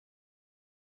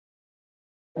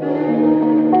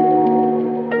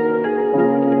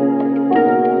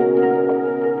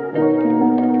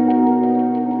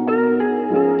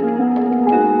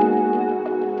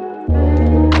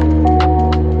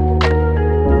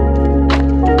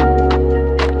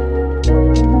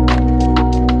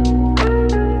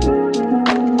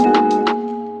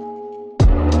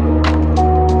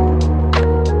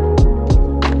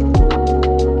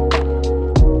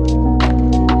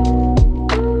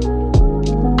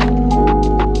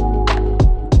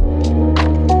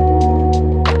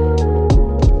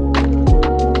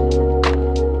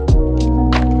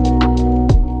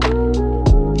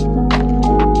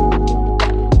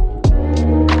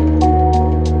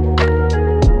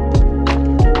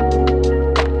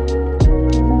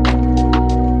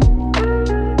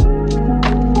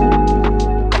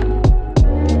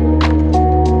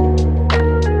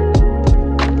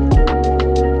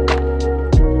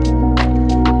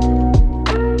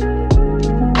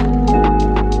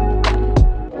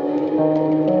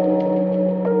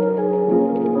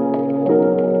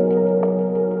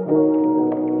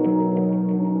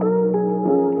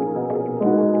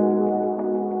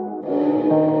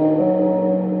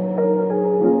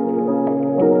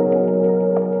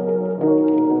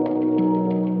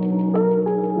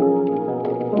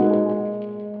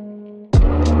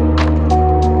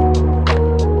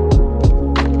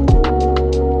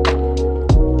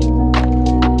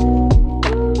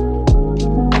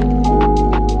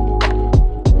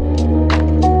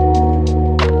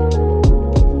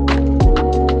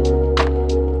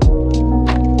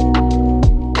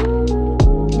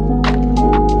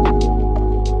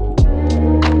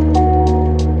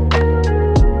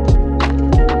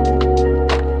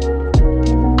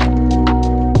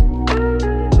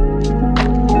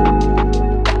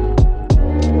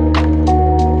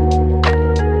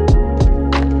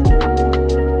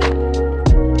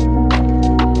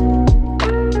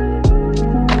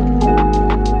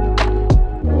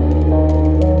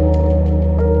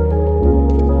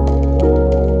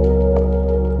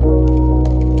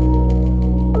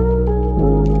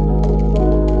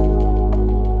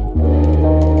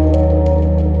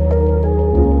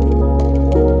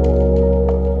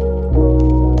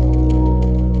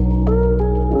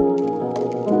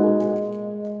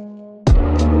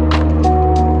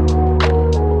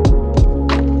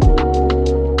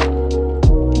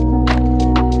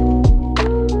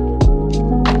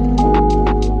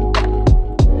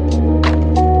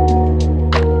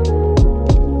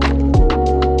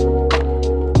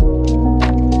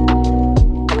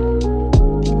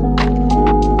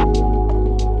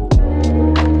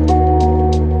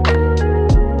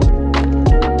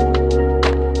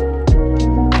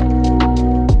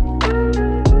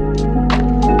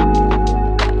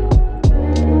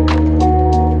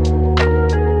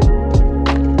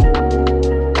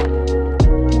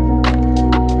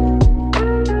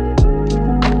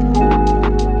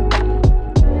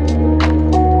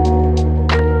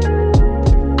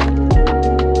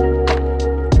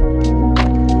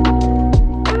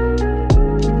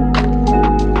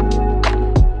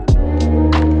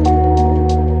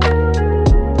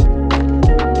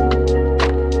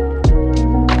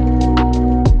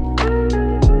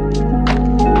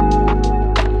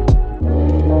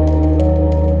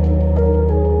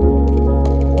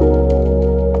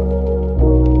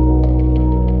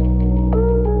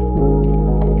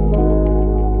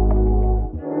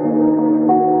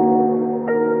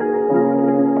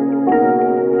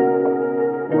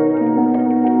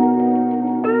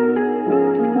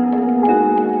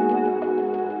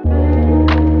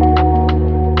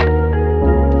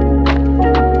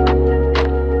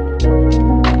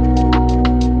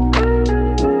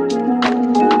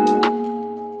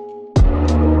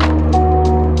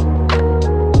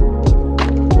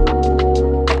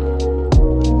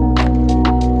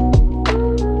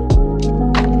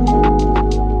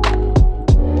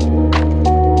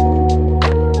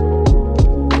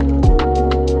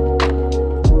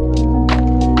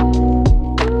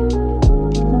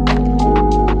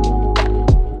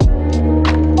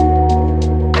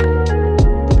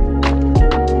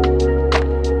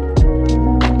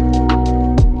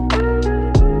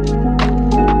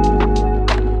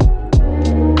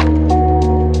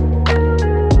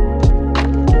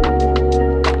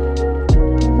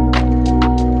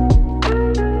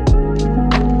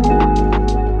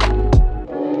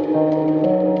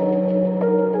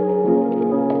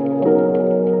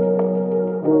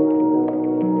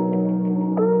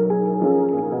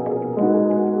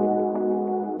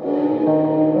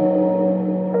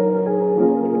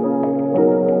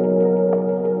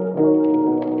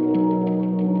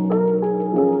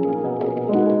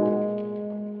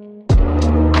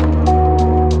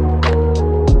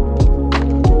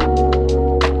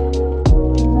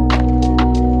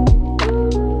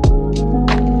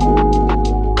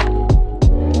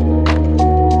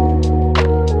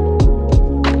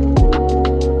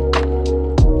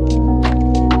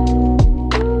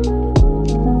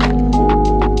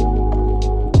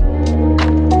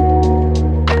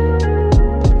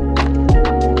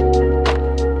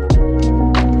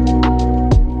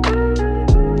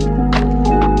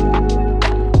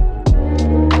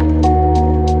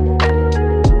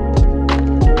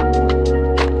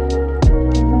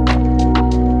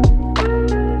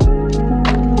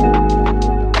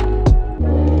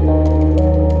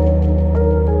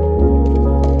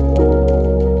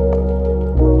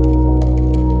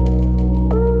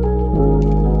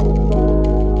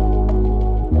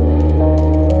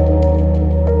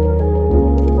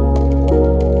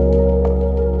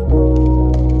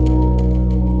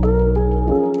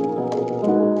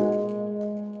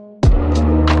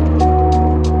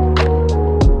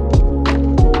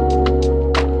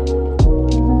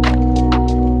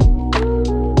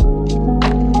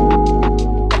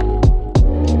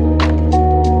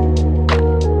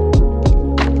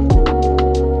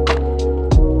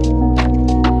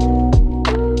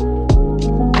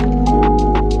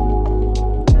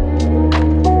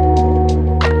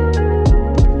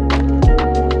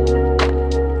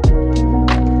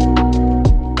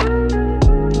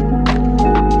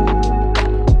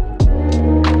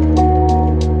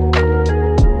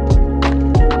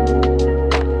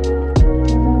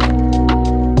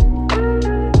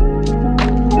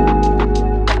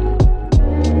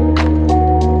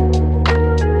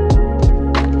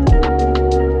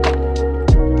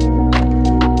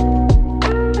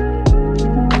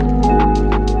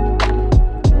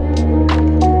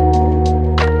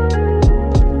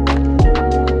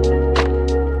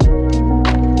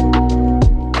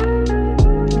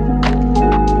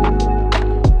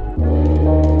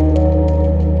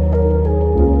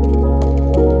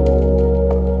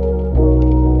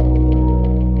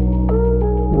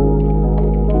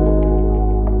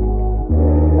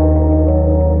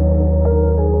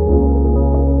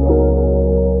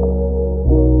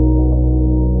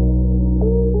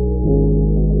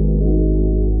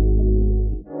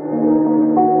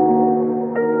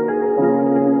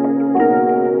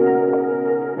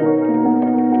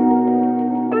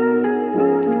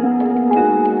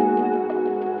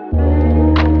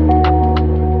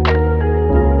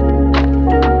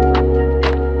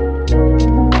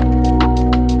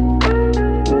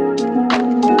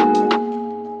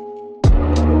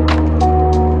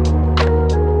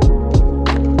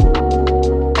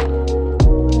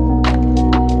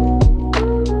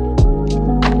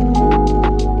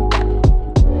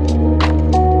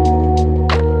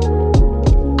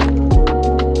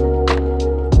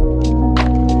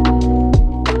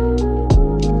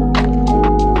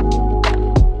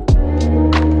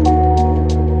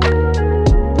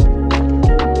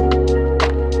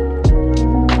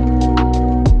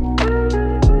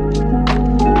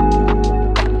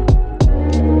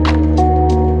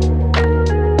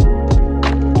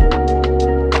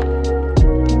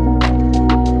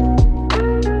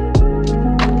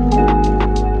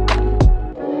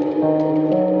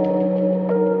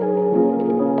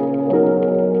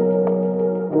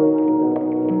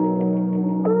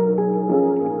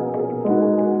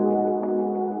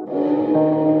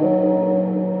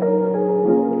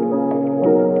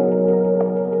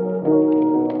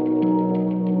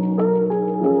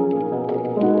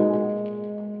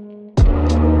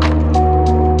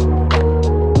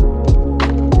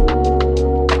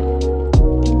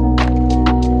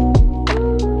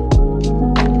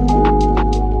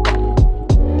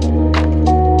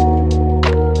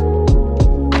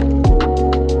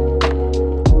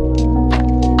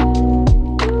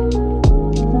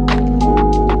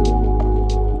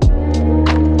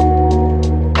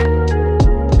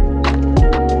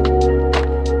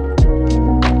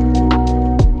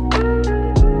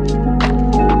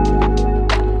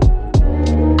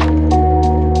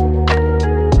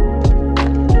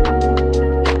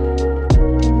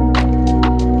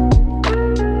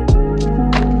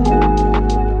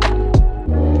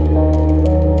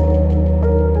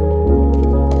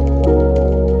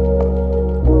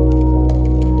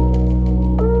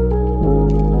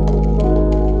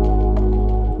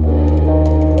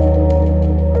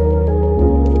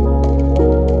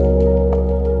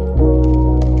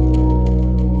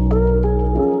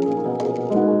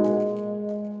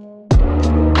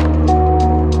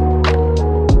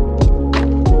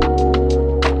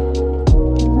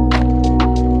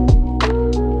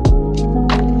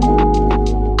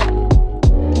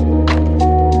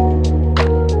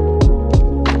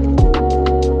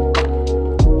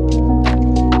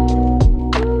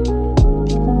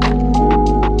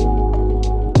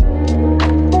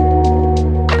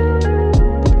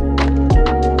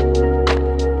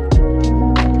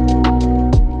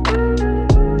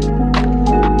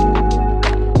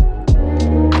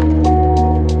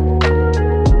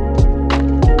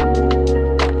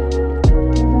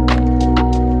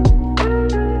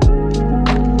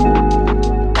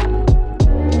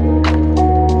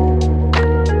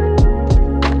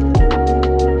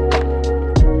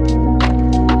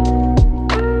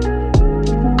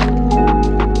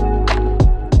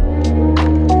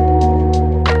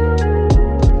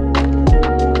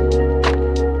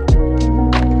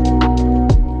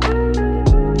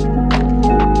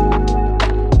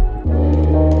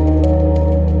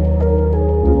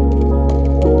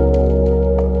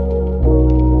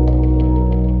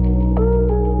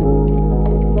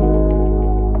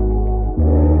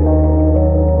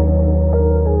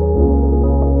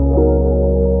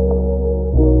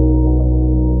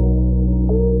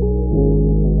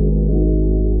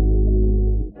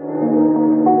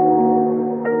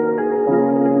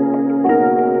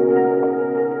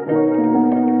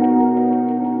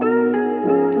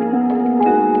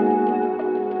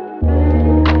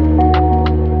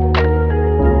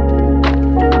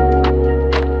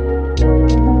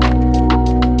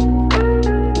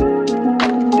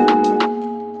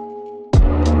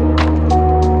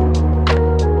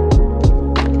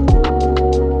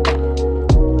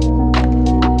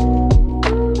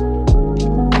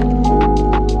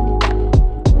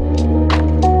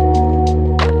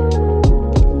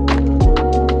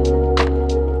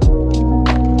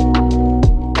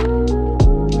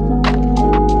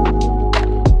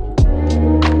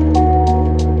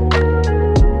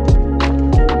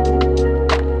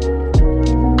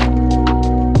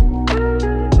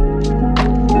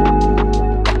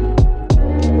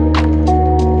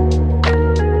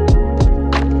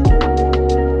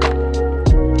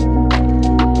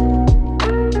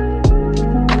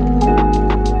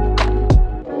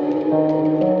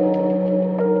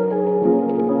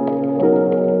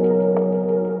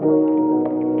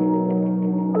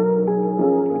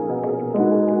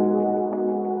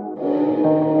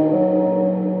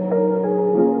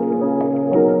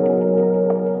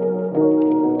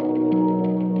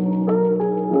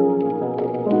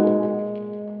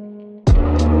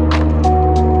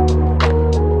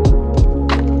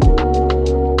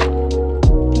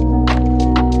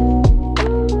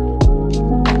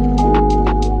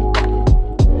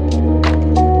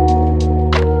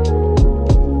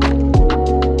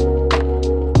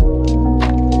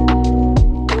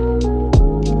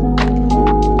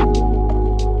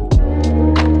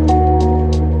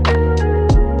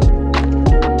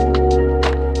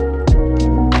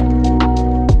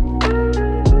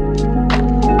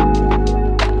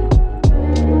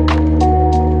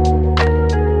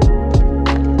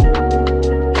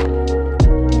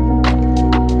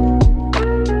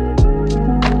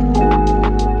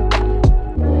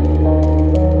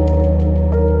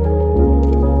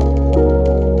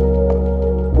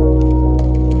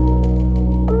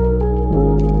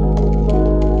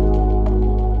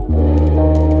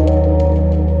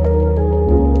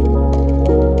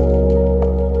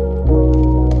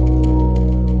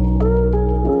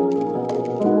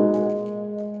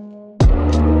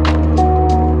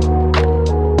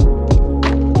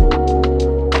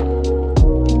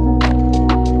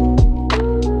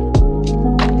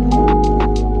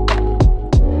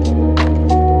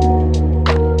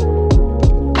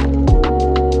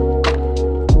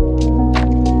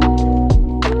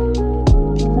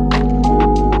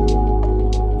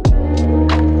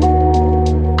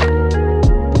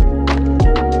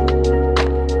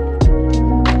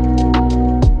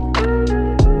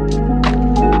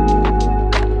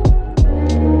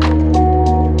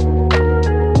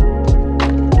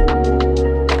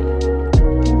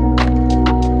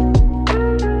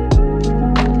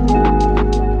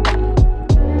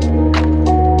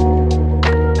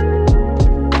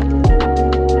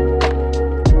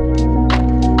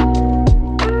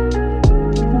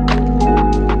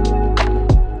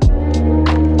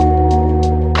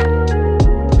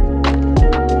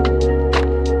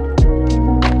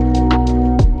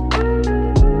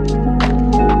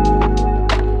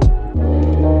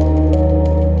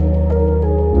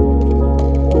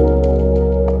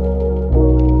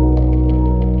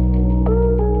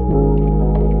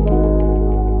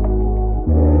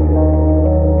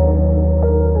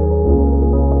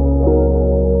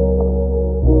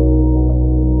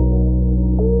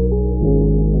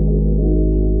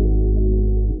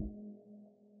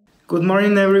Good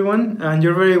morning, everyone, and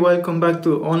you're very welcome back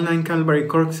to online Calvary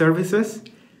Cork services.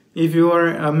 If you are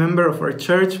a member of our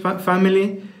church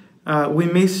family, we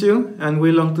miss you and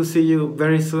we long to see you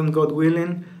very soon, God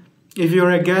willing. If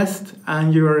you're a guest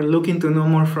and you're looking to know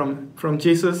more from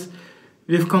Jesus,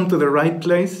 you've come to the right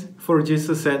place, for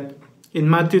Jesus said in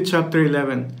Matthew chapter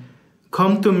 11,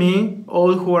 "Come to me,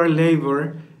 all who are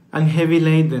labor and heavy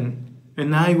laden,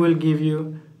 and I will give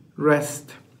you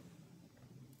rest."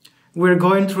 We're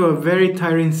going through a very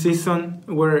tiring season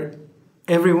where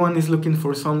everyone is looking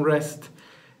for some rest.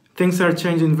 Things are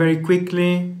changing very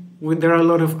quickly. There are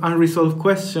a lot of unresolved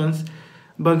questions.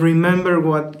 But remember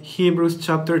what Hebrews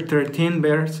chapter 13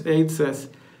 verse 8 says.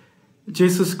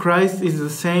 Jesus Christ is the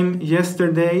same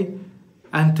yesterday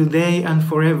and today and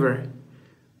forever.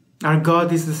 Our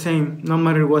God is the same no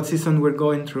matter what season we're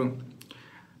going through.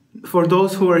 For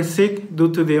those who are sick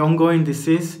due to the ongoing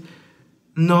disease,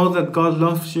 know that God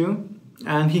loves you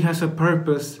and He has a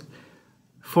purpose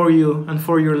for you and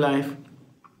for your life.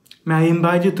 May I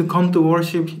invite you to come to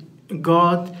worship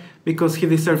God because He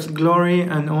deserves glory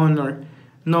and honor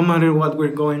no matter what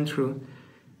we're going through.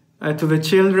 To the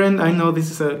children, I know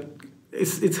this is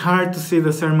it's hard to see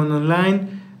the sermon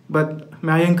online, but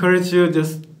may I encourage you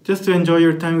just to enjoy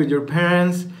your time with your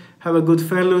parents, have a good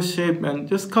fellowship, and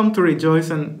just come to rejoice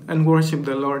and worship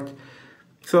the Lord.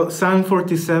 So Psalm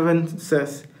 47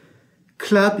 says,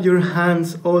 "Clap your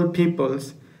hands, all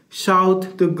peoples.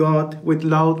 Shout to God with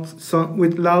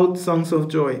loud songs of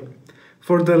joy.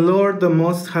 For the Lord the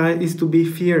Most High is to be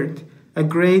feared, a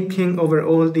great King over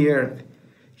all the earth.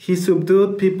 He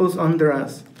subdued peoples under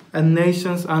us and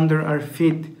nations under our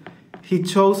feet. He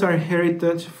chose our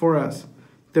heritage for us,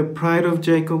 the pride of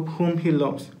Jacob whom He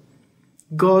loves.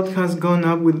 God has gone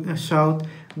up with a shout,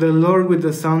 the Lord with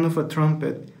the sound of a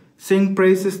trumpet. Sing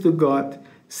praises to God,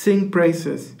 sing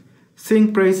praises.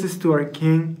 Sing praises to our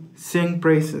King, sing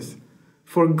praises.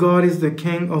 For God is the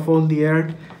King of all the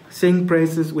earth, sing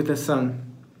praises with a song."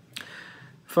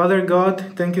 Father God,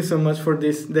 thank you so much for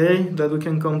this day that we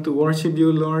can come to worship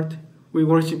you, Lord. We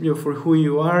worship you for who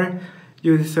you are.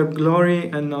 You deserve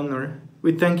glory and honor.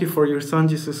 We thank you for your Son,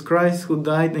 Jesus Christ, who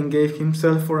died and gave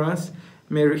Himself for us.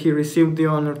 May He receive the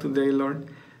honor today, Lord.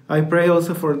 I pray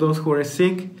also for those who are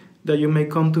sick, that you may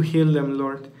come to heal them,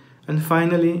 Lord. And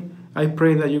finally, I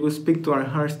pray that you will speak to our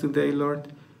hearts today, Lord.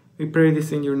 We pray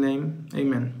this in your name.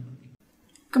 Amen.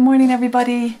 Good morning,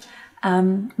 everybody.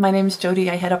 My name is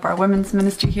Jody. I head up our women's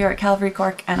ministry here at Calvary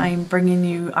Cork, and I'm bringing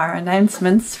you our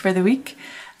announcements for the week.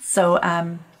 So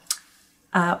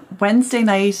Wednesday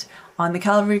night on the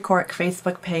Calvary Cork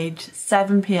Facebook page,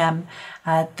 7 p.m,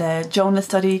 the Jonah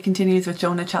study continues with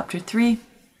Jonah chapter 3.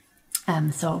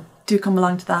 So do come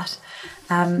along to that.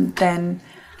 Then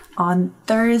on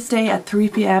Thursday at 3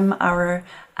 p.m, our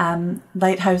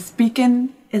Lighthouse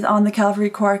Beacon is on the Calvary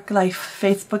Cork Life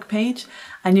Facebook page,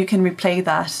 and you can replay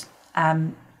that.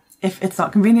 If it's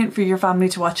not convenient for your family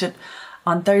to watch it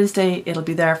on Thursday, it'll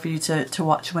be there for you to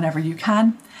watch whenever you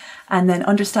can. And then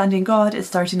Understanding God is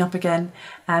starting up again,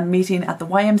 meeting at the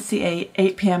YMCA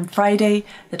 8 p.m. Friday,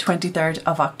 the 23rd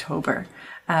of October.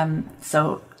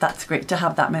 So that's great to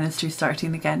have that ministry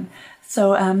starting again.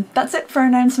 So that's it for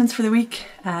announcements for the week.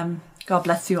 God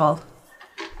bless you all.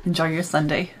 Enjoy your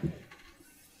Sunday.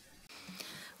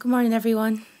 Good morning,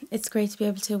 everyone. It's great to be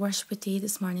able to worship with you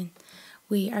this morning.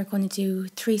 We are going to do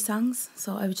 3 songs,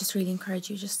 so I would just really encourage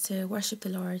you just to worship the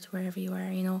Lord wherever you are.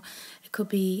 You know, it could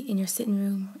be in your sitting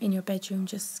room, in your bedroom.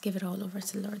 Just give it all over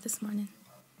to the Lord this morning.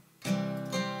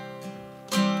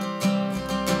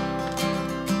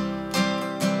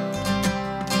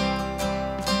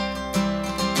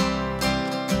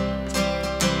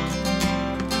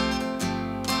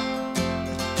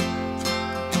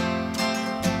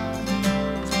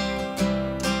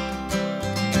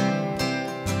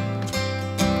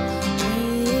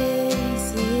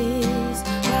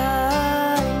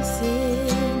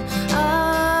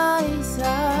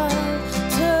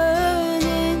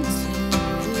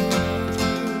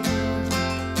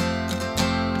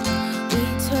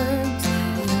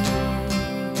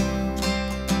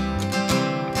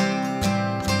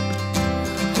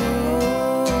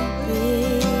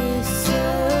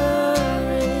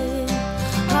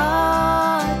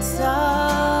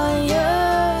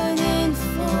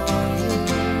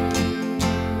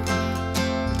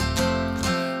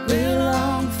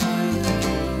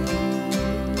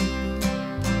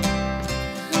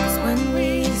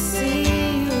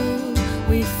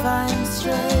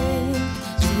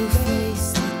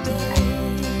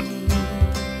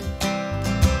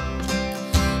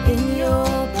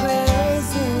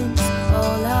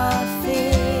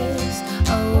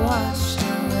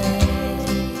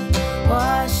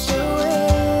 Washed away.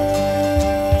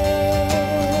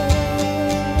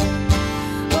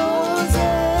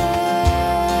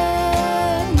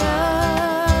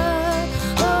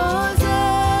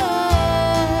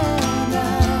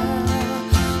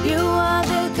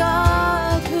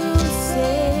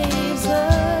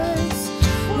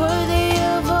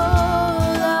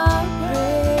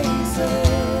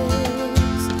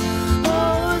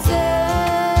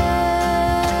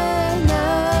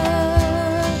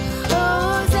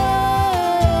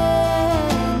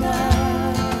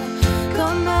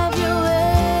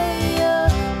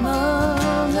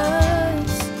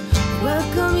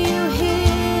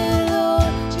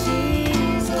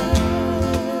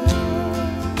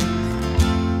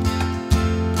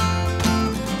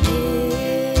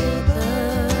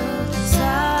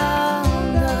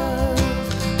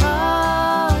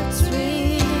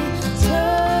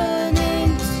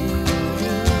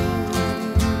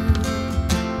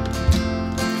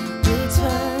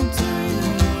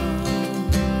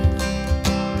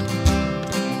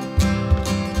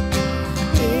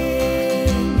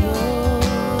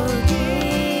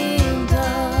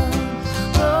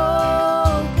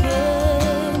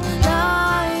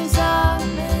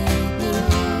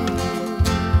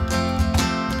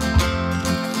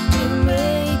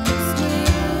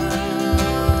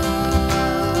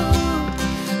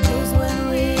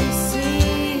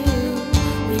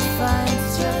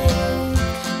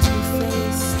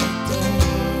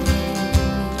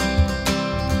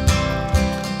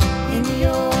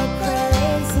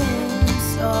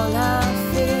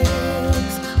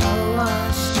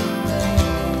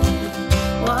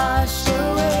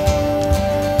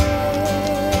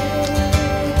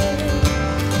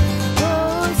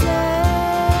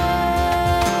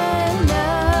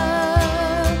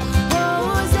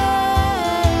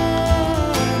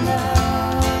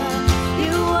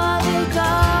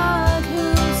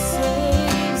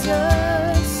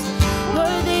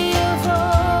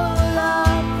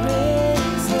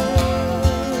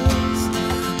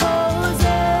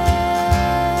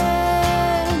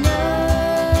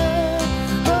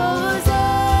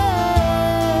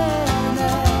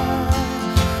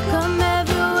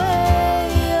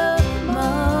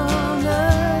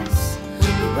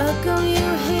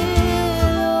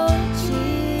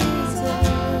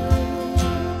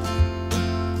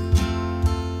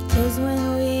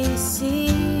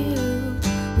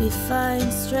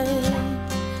 find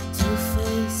strength to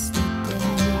face the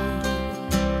day.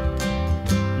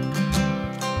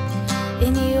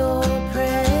 In your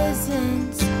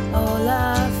presence, all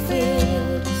our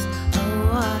fears are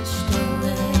washed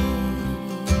away.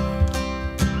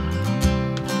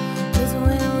 'Cause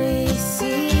when we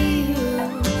see you,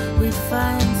 we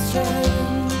find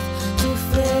strength to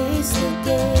face the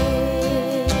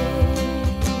day.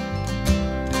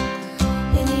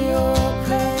 In your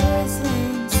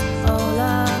presence, all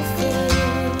our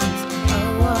fears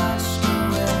are washed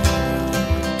away,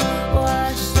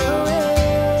 washed away.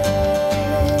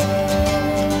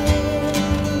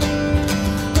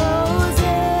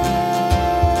 Hosanna,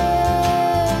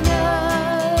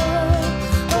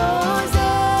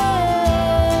 Hosanna.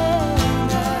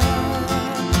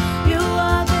 You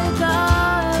are the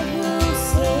God who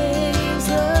saves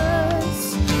us,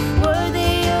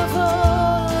 worthy of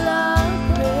all our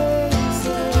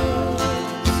praises.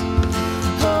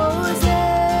 Hosanna,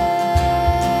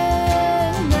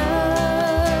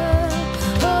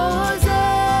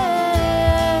 Hosanna.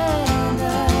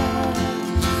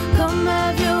 Come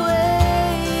have your way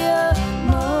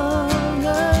among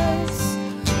us.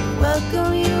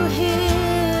 Welcome you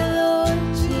here, Lord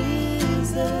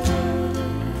Jesus.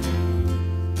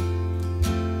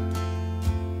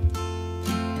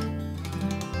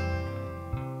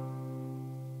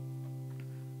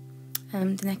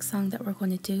 The next song that we're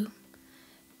going to do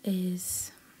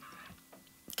is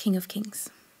King of Kings.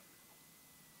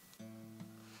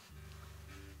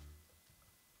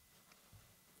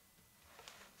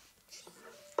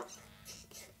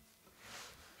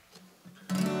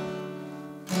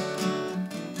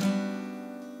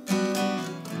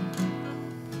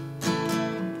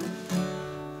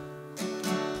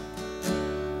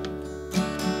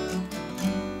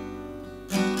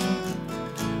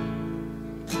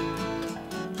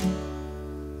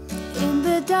 In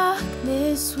the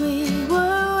darkness we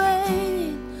were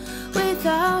waiting,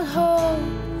 without hope,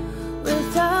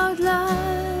 without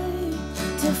light,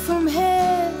 till from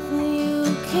heaven you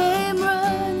came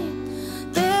running.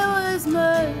 There was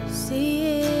mercy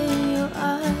in your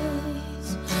eyes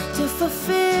to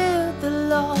fulfill the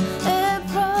law and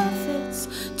prophets.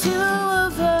 To a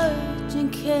virgin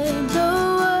came the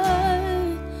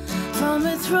word from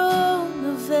a throne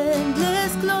of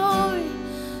endless glory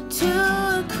to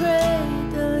a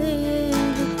cradle in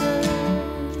the dirt.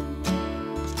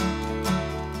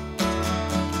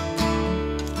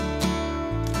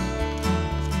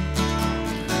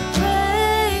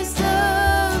 Praise the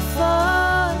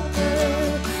Father,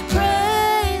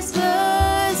 praise the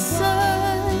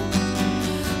Son,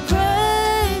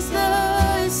 praise the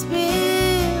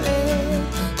Spirit,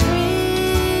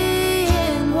 three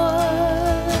in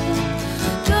one.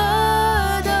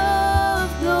 God of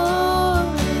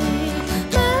glory,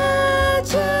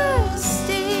 majesty,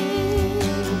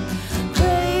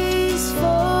 praise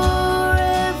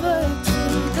forever to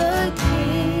the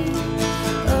King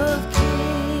of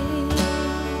Kings.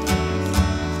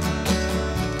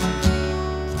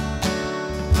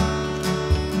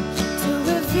 To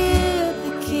reveal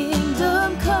the kingdom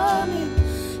coming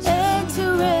and to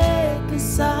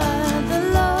reconcile the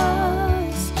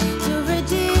lost, to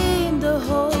redeem the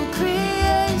whole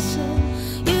creation.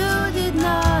 You did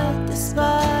not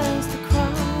despise the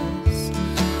cross,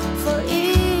 for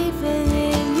even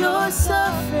in your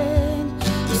suffering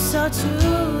you saw to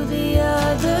the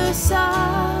other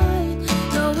side,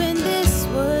 knowing this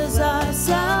was our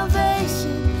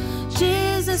salvation.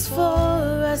 Jesus, for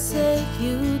our sake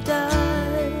you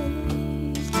died.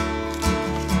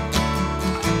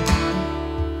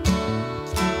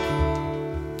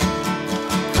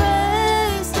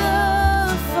 Praise the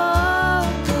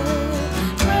Father,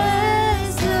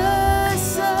 praise the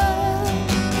Son,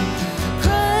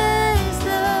 praise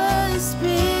the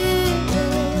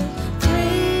Spirit,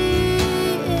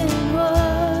 three in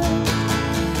one.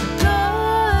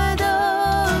 God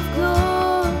of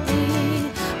glory,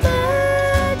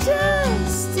 majesty,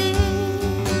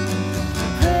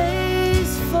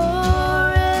 praise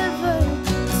forever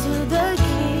to the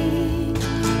King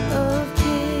of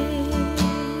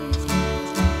Kings.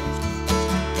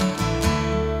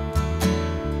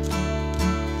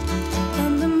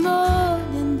 And the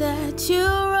morning that you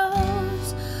rose,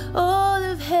 all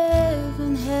of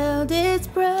heaven held its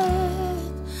breath,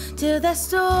 till that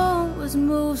stone was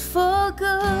moved for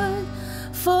good,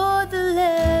 for the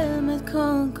Lamb had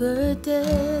conquered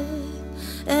death.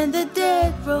 And the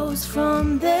dead rose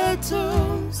from their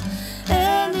tombs,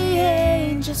 and the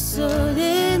angels stood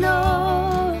in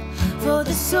awe, for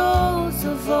the souls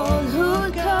of all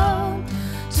who'd come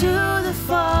to the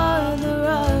Father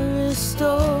are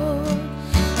restored.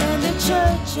 And the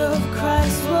Church of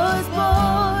Christ was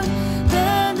born.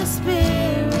 Then the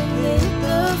Spirit lit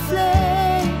the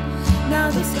flame.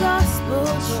 Now this gospel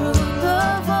truth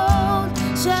of old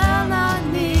shall not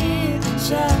need,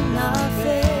 shall not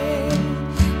fade.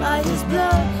 By His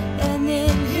blood and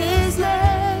in His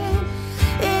name,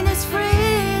 in His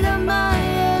freedom I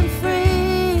am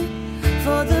free.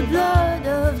 For the blood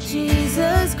of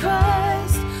Jesus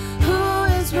Christ, who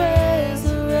has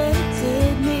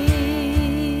resurrected me.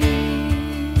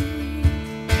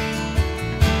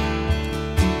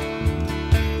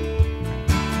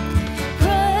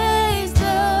 Praise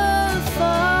the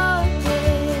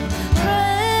Father,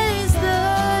 praise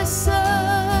the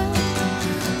Son,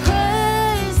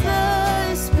 praise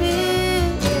the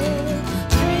Spirit,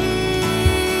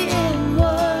 three in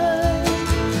one.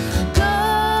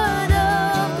 God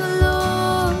of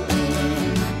glory,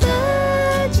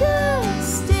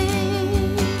 majesty,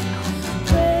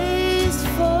 praise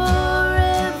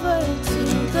forever to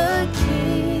the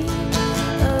King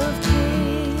of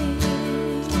Kings.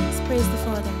 Praise the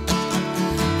Father.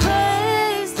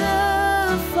 Praise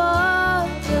the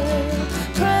Father,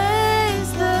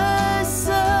 praise the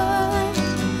Son,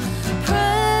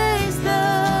 praise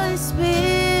the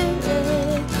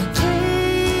Spirit,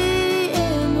 three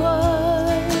in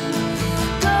one.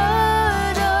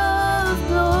 God of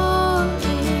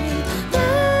glory,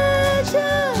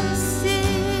 majesty,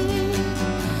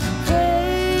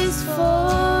 praise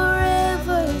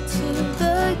forever to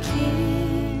the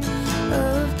King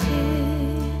of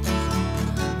Kings.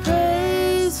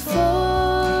 Praise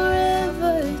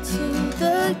forever to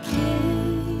the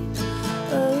King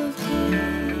of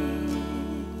Kings.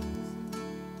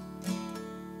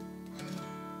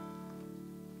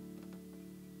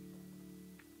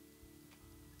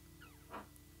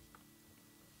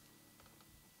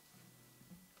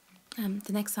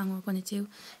 The next song we're going to do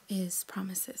is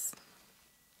Promises.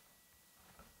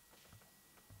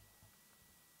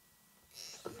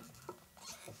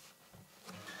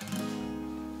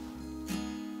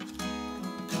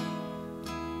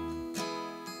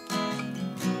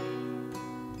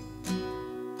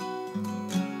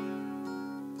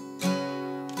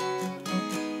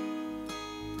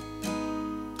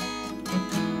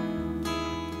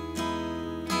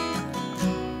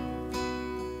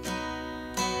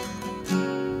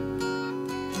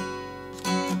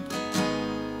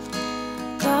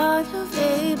 God of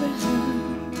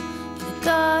Abraham, the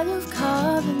God of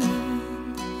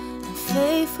covenant and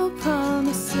faithful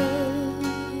promises.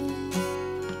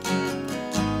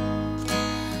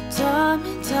 Time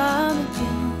and time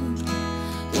again,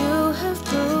 you have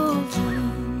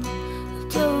proven you'll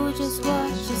do just what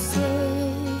you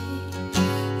say.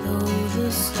 Though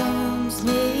the storms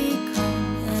may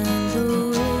come and the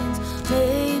winds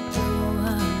may blow, I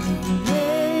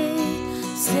remain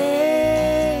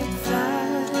steadfast.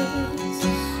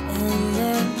 And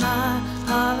let my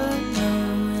heart know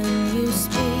when you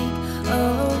speak a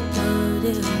word,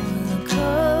 it will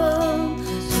come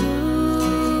to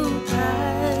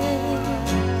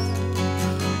pass.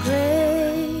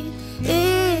 Great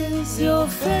is your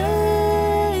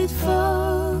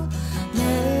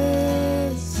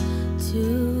faithfulness to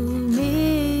me.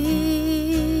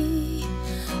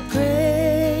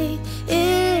 Great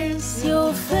is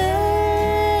your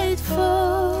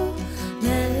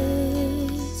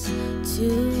faithfulness to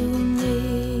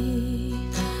me.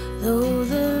 Though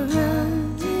the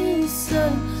rising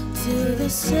sun to the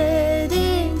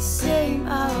setting same,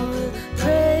 I will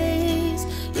praise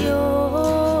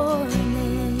your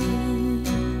name.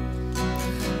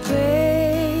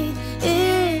 Great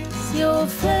is your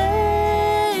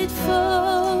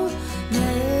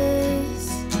faithfulness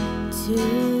to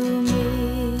me.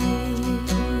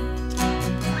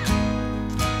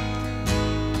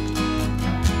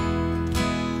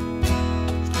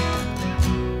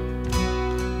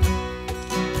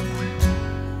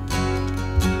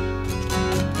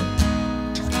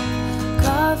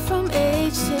 God, from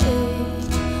age to age,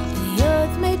 the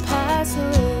earth may pass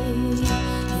away,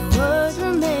 your word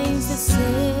remains the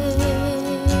same.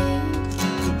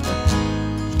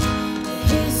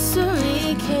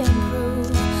 History can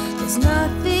prove there's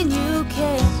nothing you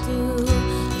can't do.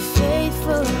 You're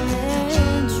faithful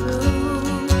and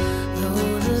true.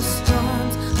 Though the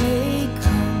storms may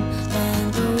come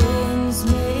and the winds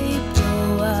may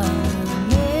blow, I'll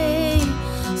remain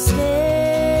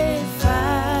steadfast.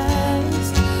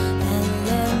 And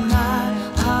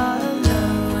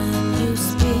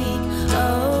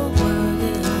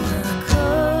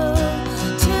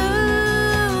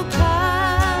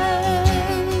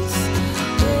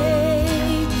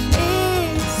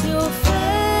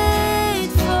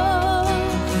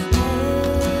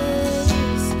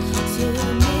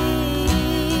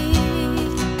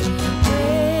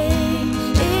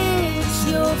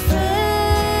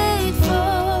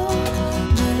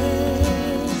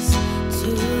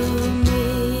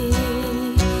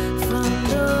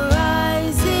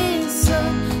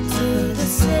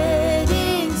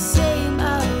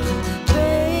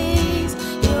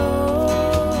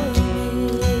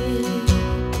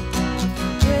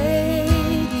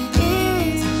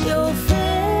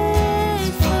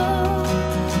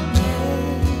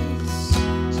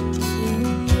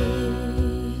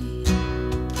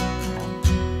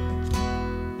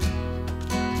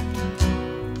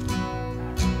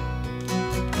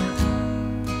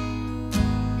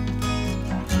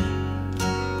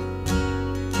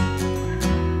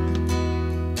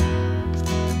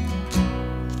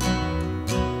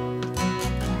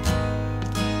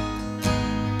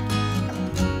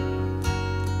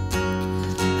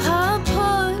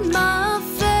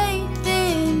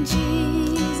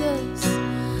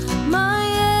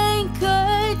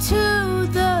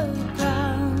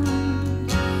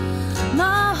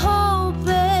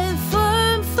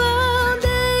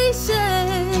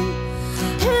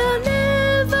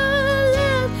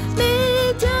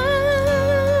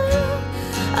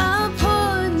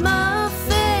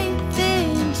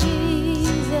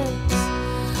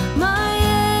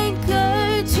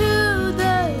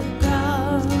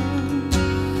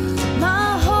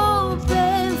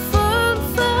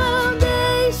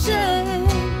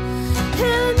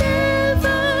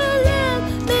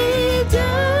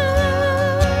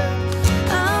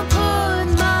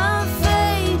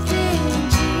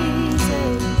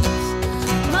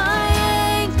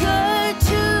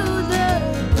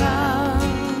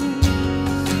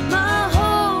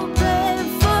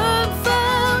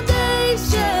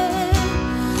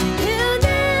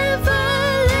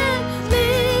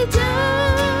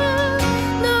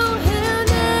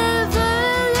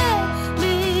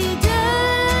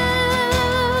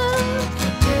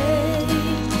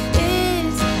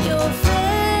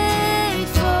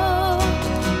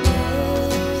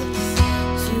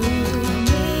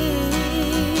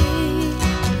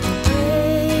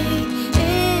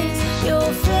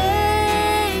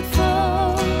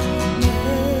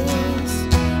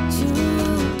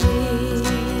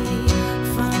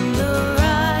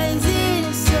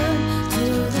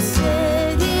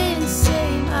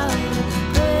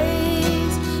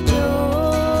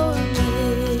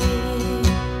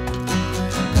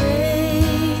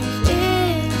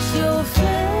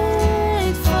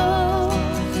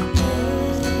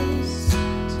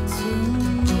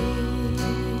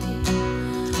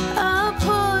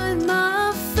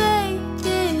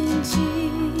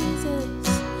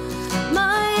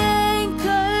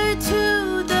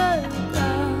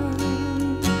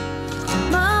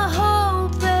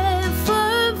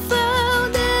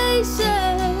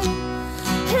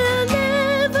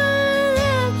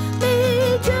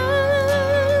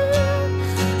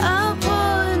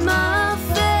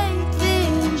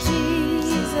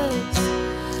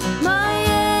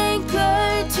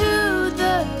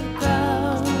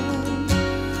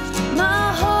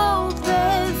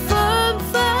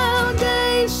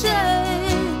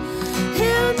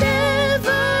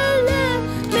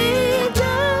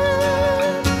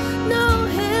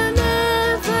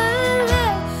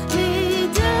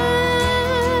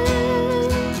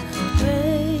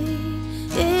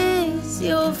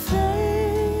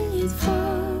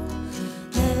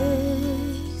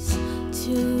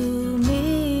to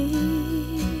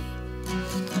me.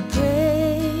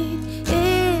 Great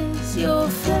is your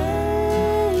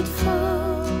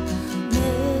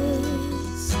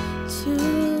faithfulness to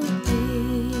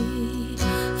me.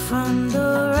 From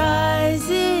the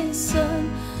rising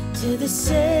sun to the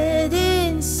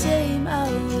setting same, I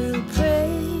will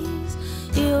praise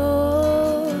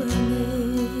your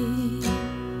name.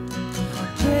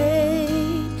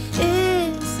 Great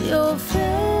is your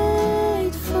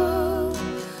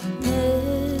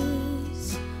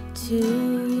faithfulness to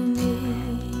me.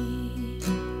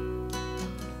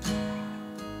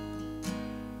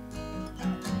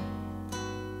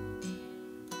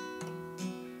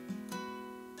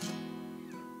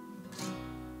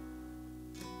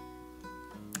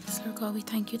 Lord God, we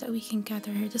thank you that we can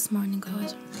gather here this morning,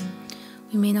 God.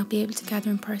 We may not be able to gather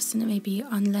in person, it may be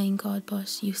online, God,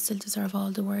 but you still deserve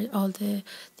all the word, all the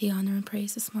honour and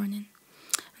praise this morning.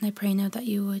 And I pray now that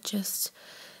you would just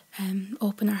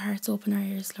open our hearts, open our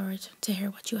ears, Lord, to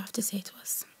hear what you have to say to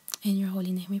us. In your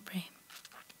holy name we pray.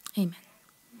 Amen.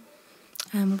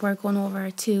 We're going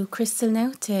over to Crystal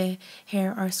now to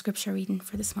hear our scripture reading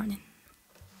for this morning.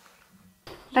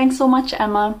 Thanks so much,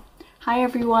 Emma. Hi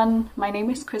everyone, my name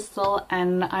is Crystal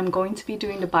and I'm going to be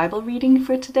doing the Bible reading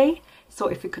for today. So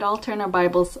if we could all turn our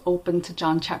Bibles open to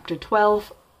John chapter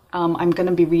 12, I'm going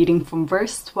to be reading from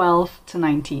verse 12 to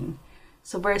 19.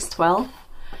 So verse 12,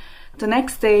 the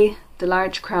next day the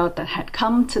large crowd that had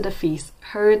come to the feast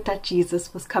heard that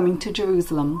Jesus was coming to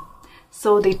Jerusalem.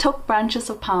 So they took branches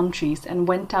of palm trees and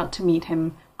went out to meet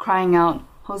him, crying out,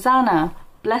 Hosanna!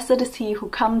 Blessed is he who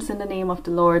comes in the name of the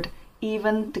Lord,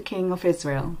 even the King of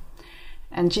Israel.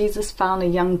 And Jesus found a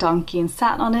young donkey and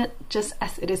sat on it, just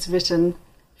as it is written,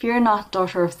 Fear not,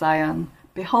 daughter of Zion.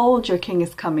 Behold, your king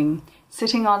is coming,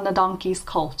 sitting on the donkey's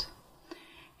colt.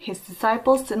 His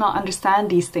disciples did not understand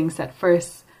these things at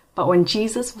first, but when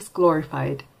Jesus was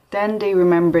glorified, then they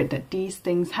remembered that these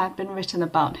things had been written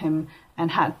about him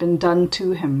and had been done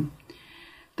to him.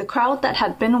 The crowd that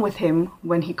had been with him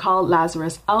when he called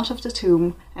Lazarus out of the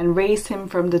tomb and raised him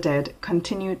from the dead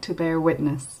continued to bear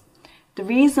witness. The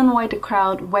reason why the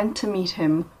crowd went to meet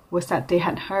him was that they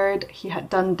had heard he had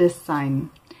done this sign.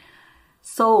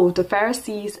 So the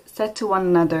Pharisees said to one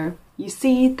another, You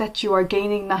see that you are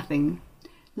gaining nothing.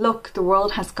 Look, the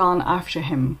world has gone after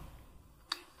him.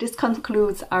 This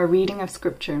concludes our reading of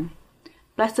Scripture.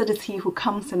 Blessed is he who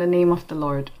comes in the name of the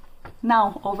Lord.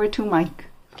 Now, over to Mike.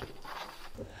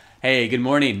 Hey, good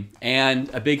morning. And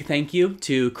a big thank you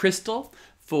to Crystal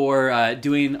for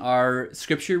doing our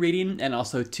scripture reading, and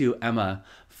also to Emma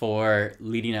for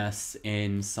leading us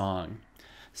in song.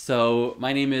 So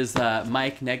my name is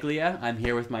Mike Neglia. I'm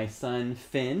here with my son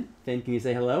Finn. Finn, can you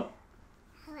say hello?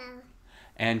 Hello.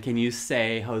 And can you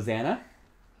say Hosanna?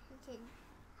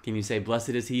 Can you say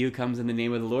blessed is he who comes in the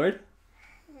name of the Lord?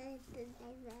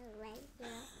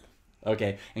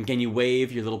 Okay, and can you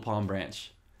wave your little palm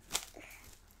branch?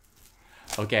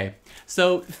 Okay,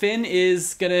 so Finn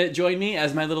is going to join me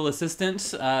as my little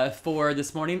assistant for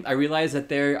this morning. I realize that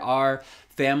there are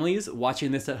families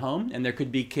watching this at home, and there could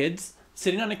be kids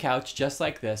sitting on a couch just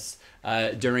like this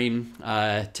during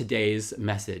today's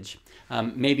message.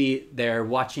 Maybe they're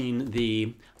watching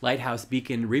the Lighthouse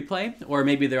Beacon replay, or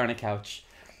maybe they're on a couch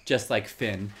just like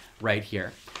Finn right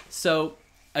here. So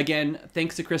again,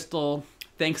 thanks to Crystal,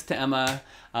 thanks to Emma,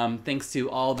 thanks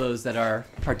to all those that are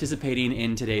participating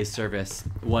in today's service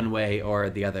one way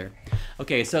or the other.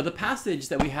 Okay, so the passage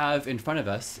that we have in front of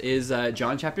us is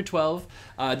John chapter 12.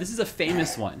 This is a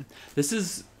famous one. This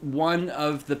is one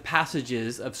of the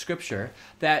passages of Scripture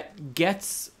that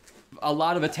gets a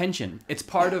lot of attention. It's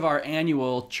part of our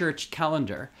annual church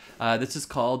calendar. This is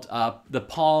called the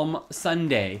Palm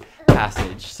Sunday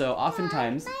passage. So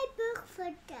oftentimes... My book for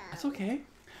that. That's okay.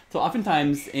 So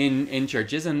oftentimes in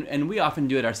churches, and we often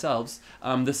do it ourselves,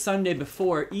 the Sunday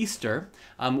before Easter,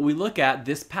 we look at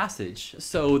this passage.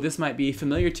 So this might be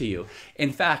familiar to you.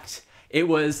 In fact, it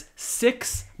was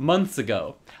 6 months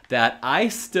ago that I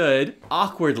stood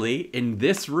awkwardly in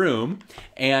this room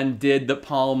and did the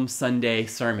Palm Sunday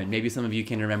sermon. Maybe some of you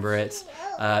can remember it,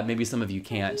 maybe some of you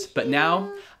can't. But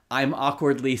now I'm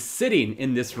awkwardly sitting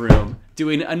in this room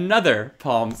doing another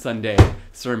Palm Sunday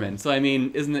sermon. So I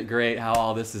mean, isn't it great how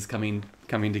all this is coming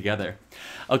together?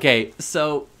 Okay,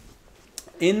 so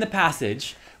in the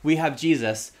passage, we have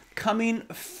Jesus coming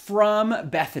from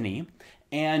Bethany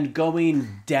and going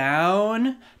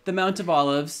down the Mount of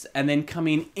Olives and then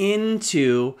coming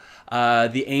into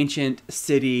the ancient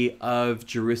city of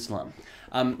Jerusalem.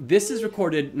 This is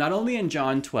recorded not only in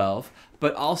John 12,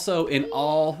 but also in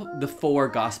all the 4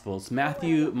 Gospels.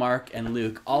 Matthew, Mark, and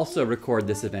Luke also record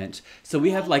this event. So we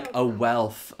have like a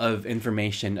wealth of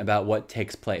information about what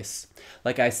takes place.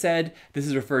 Like I said, this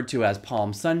is referred to as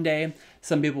Palm Sunday.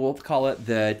 Some people will call it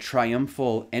the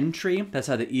triumphal entry. That's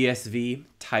how the ESV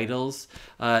titles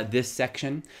this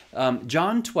section.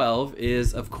 John 12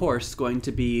 is, of course, going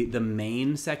to be the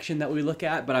main section that we look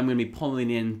at, but I'm going to be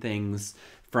pulling in things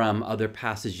from other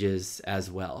passages as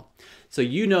well. So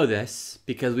you know this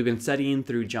because we've been studying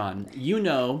through John. You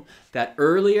know that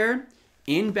earlier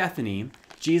in Bethany,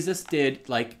 Jesus did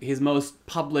like his most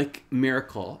public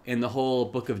miracle in the whole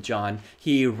book of John.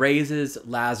 He raises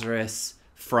Lazarus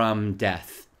from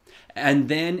death. And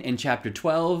then in chapter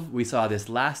 12, we saw this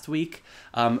last week,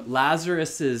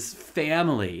 Lazarus's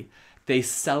family, they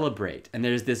celebrate, and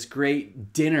there's this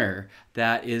great dinner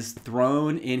that is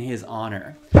thrown in his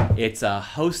honor. It's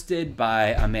hosted by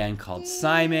a man called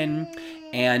Simon,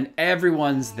 and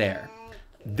everyone's there.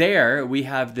 There we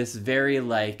have this very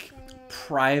like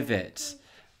private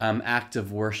act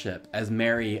of worship as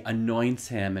Mary anoints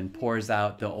him and pours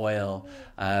out the oil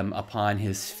upon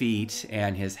his feet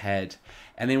and his head.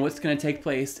 And then what's going to take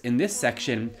place in this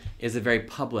section is a very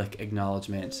public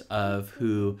acknowledgement of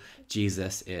who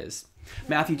Jesus is.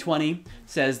 Matthew 20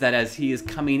 says that as he is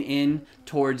coming in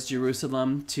towards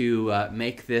Jerusalem to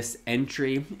make this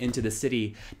entry into the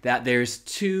city, that there's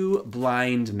 2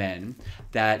 blind men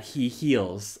that he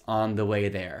heals on the way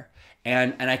there.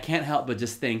 And I can't help but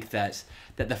just think that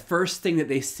the first thing that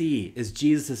they see is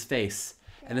Jesus' face.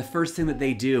 And the first thing that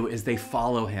they do is they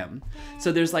follow him.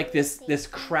 So there's like this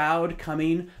crowd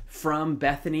coming from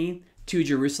Bethany to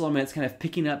Jerusalem, and it's kind of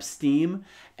picking up steam.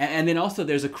 And then also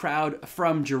there's a crowd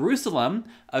from Jerusalem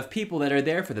of people that are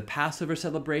there for the Passover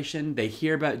celebration. They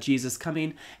hear about Jesus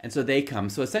coming, and so they come.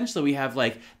 So essentially we have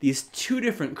like these 2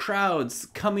 different crowds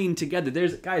coming together.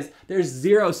 There's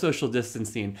 0 social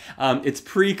distancing. It's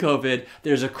pre-COVID.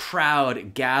 There's a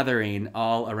crowd gathering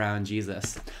all around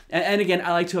Jesus. And again,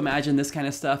 I like to imagine this kind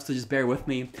of stuff, so just bear with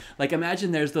me. Like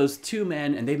imagine there's those 2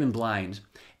 men and they've been blind,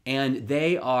 and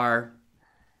they are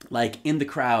like in the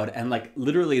crowd, and like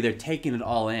literally they're taking it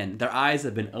all in. Their eyes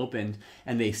have been opened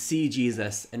and they see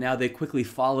Jesus, and now they quickly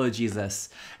follow Jesus.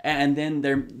 And then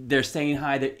they're saying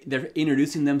hi, they're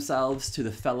introducing themselves to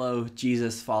the fellow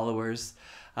Jesus followers.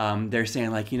 They're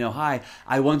saying like, hi,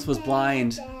 I once was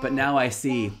blind, but now I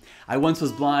see. I once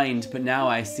was blind, but now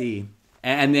I see.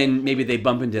 And then maybe they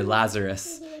bump into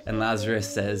Lazarus, and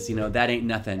Lazarus says, that ain't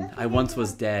nothing. I once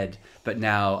was dead, but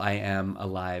now I am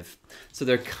alive. So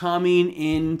they're coming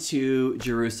into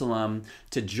Jerusalem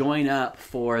to join up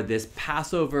for this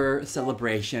Passover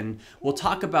celebration. We'll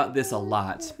talk about this a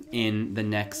lot in the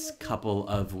next couple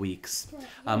of weeks.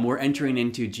 We're entering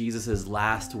into Jesus'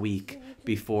 last week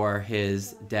before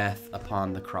his death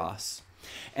upon the cross.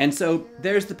 And so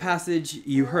there's the passage.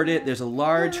 You heard it. There's a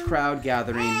large crowd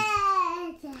gathering.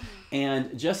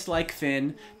 And just like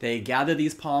Finn, they gather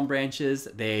these palm branches,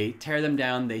 they tear them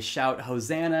down, they shout,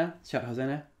 Hosanna. Shout,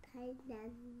 Hosanna.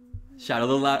 Shout a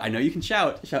little loud. I know you can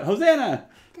shout. Shout, Hosanna.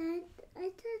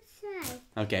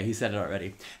 Okay, he said it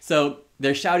already. So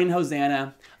they're shouting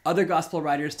Hosanna. Other gospel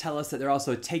writers tell us that they're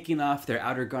also taking off their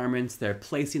outer garments. They're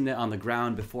placing it on the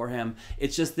ground before him.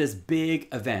 It's just this big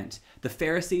event. The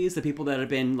Pharisees, the people that have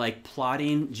been like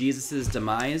plotting Jesus's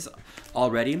demise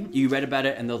already, you read about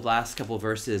it in the last couple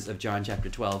verses of John chapter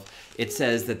 12. It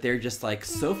says that they're just like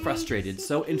so frustrated,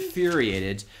 so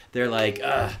infuriated. They're like,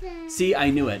 see,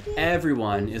 I knew it.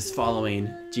 Everyone is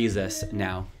following Jesus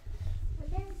now.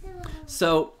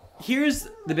 So here's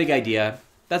the big idea.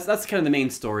 That's kind of the main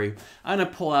story. I'm going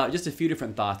to pull out just a few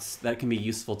different thoughts that can be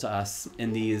useful to us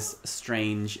in these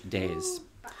strange days.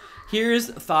 Here's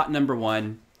thought number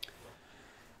 1.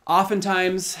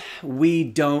 Oftentimes, we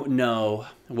don't know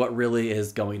what really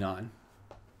is going on.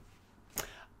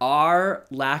 Our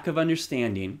lack of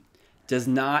understanding does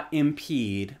not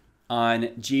impede on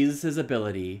Jesus'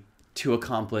 ability to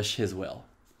accomplish his will.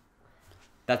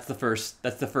 That's the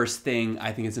first thing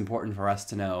I think is important for us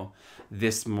to know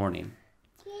this morning.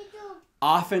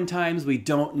 Oftentimes we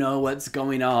don't know what's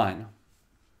going on.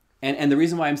 And the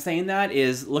reason why I'm saying that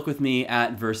is look with me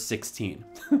at verse 16.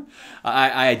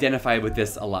 I identify with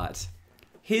this a lot.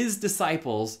 His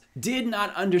disciples did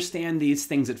not understand these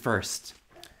things at first.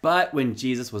 But when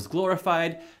Jesus was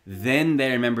glorified, then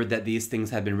they remembered that these things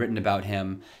had been written about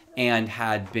him and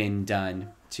had been done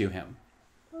to him.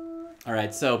 All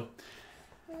right, so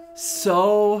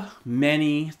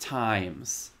many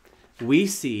times we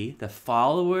see the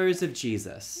followers of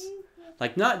Jesus,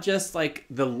 like not just like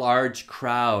the large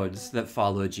crowds that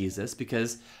follow Jesus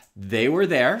because they were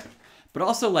there, but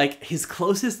also like his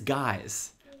closest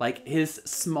guys, like his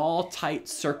small, tight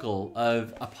circle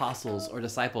of apostles or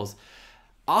disciples,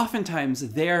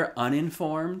 oftentimes they're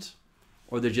uninformed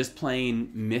or they're just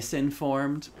plain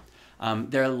misinformed.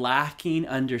 They're lacking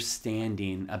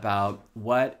understanding about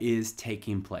what is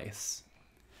taking place.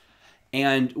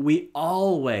 And we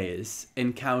always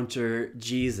encounter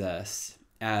Jesus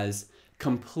as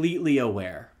completely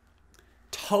aware,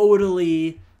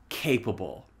 totally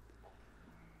capable,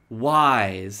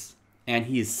 wise, and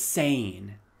he's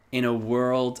sane in a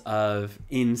world of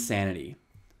insanity.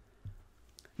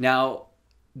 Now,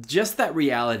 just that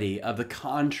reality of the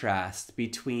contrast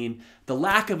between the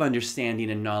lack of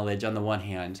understanding and knowledge on the one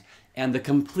hand and the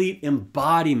complete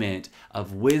embodiment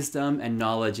of wisdom and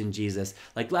knowledge in Jesus,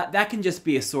 like that can just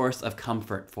be a source of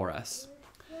comfort for us.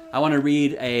 I want to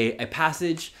read a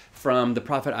passage from the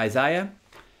prophet Isaiah.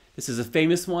 This is a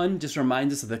famous one, just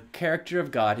reminds us of the character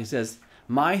of God. He says,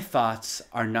 "My thoughts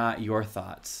are not your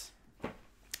thoughts,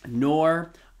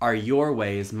 nor are your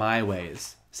ways my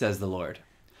ways, says the Lord.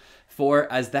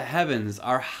 For as the heavens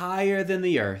are higher than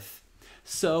the earth,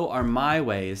 so are my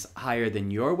ways higher than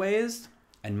your ways,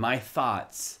 and my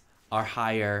thoughts are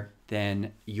higher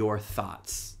than your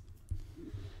thoughts."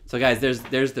 So guys,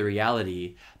 there's the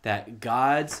reality that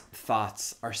God's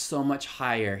thoughts are so much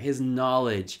higher. His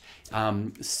knowledge,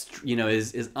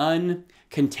 is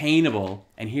uncontainable.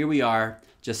 And here we are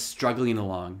just struggling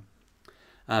along.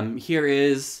 Here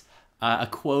is a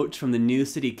quote from the New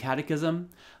City Catechism.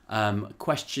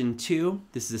 Question 2,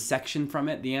 this is a section from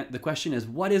it. The question is,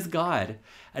 what is God?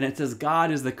 And it says, God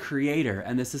is the creator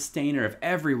and the sustainer of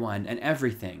everyone and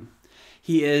everything.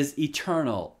 He is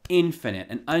eternal, infinite,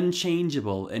 and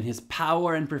unchangeable in his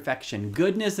power and perfection,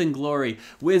 goodness and glory,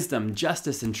 wisdom,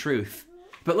 justice, and truth.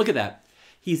 But look at that.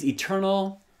 He's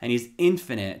eternal and he's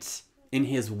infinite in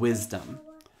his wisdom.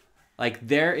 Like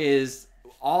there is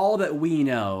all that we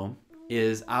know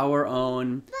is our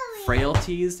own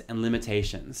frailties and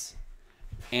limitations.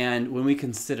 And when we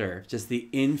consider just the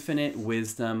infinite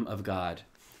wisdom of God,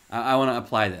 I want to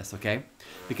apply this, okay?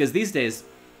 Because these days,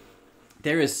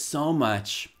 there is so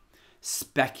much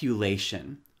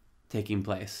speculation taking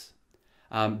place.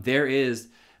 There is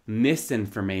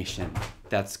misinformation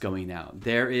that's going out.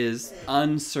 There is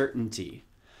uncertainty.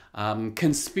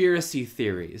 Conspiracy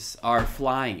theories are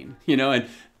flying, and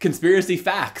conspiracy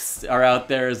facts are out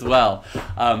there as well.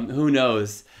 Who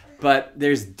knows? But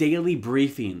there's daily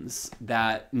briefings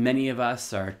that many of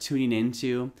us are tuning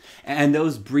into, and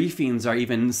those briefings are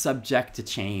even subject to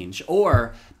change,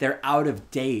 or they're out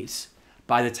of date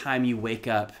by the time you wake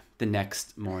up the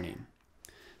next morning.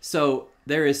 So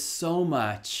there is so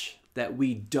much that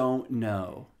we don't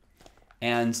know.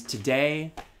 And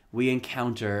today we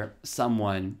encounter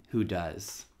someone who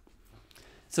does.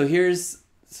 So here's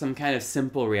some kind of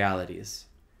simple realities.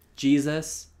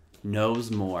 Jesus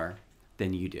knows more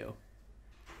than you do.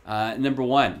 Number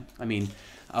one,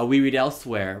 we read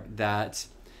elsewhere that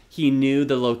he knew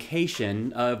the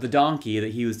location of the donkey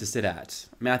that he was to sit at.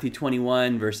 Matthew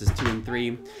 21, verses 2 and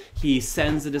 3, he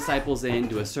sends the disciples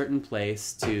into a certain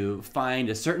place to find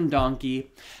a certain donkey,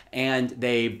 and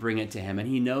they bring it to him. And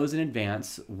he knows in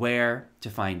advance where to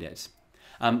find it.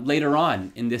 Later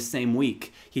on in this same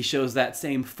week, he shows that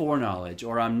same foreknowledge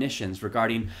or omniscience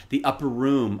regarding the upper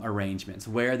room arrangements,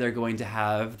 where they're going to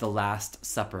have the Last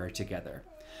Supper together.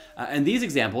 And these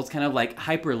examples kind of like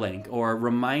hyperlink or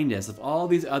remind us of all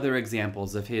these other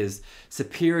examples of his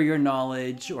superior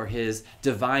knowledge or his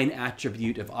divine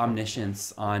attribute of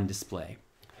omniscience on display.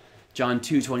 John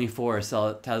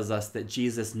 2:24 tells us that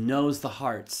Jesus knows the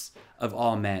hearts of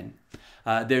all men.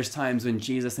 There's times when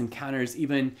Jesus encounters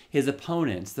even his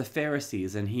opponents, the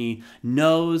Pharisees, and he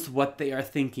knows what they are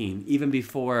thinking even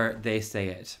before they say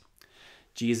it.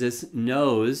 Jesus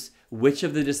knows which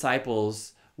of the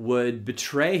disciples would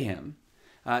betray him.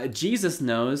 Jesus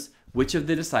knows which of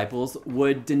the disciples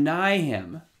would deny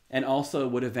him and also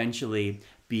would eventually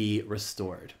be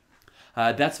restored.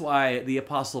 That's why the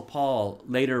Apostle Paul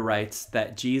later writes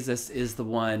that Jesus is the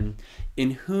one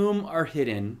in whom are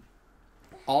hidden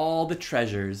all the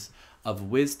treasures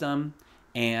of wisdom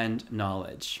and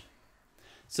knowledge.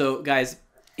 So guys,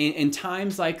 in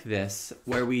times like this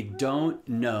where we don't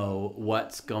know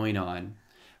what's going on,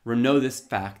 we know this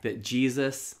fact that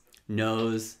Jesus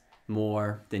knows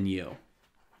more than you.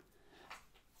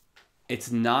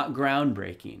 It's not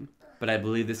groundbreaking, but I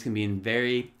believe this can be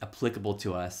very applicable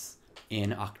to us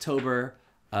in October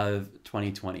of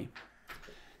 2020.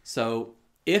 So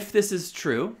if this is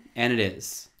true, and it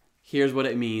is, here's what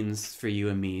it means for you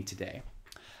and me today.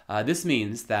 This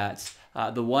means that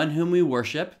the one whom we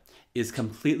worship is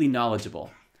completely knowledgeable.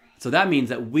 So that means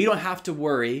that we don't have to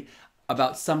worry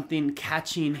about something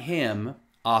catching him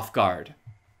off guard.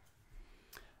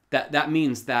 That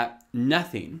means that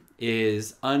nothing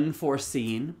is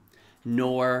unforeseen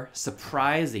nor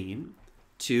surprising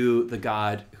to the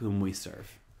God whom we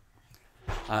serve.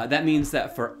 That means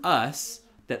that for us,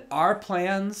 that our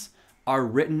plans are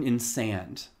written in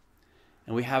sand.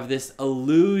 And we have this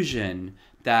illusion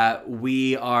that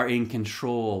we are in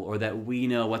control or that we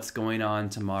know what's going on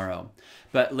tomorrow.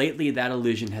 But lately, that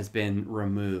illusion has been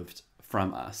removed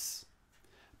from us.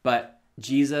 But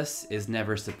Jesus is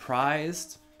never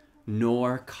surprised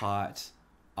nor caught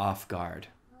off guard.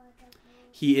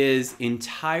 He is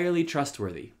entirely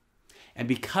trustworthy. And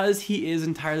because he is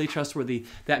entirely trustworthy,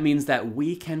 that means that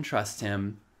we can trust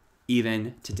him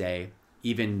even today,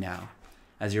 even now.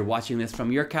 As you're watching this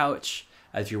from your couch,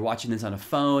 as you're watching this on a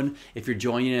phone, if you're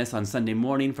joining us on Sunday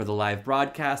morning for the live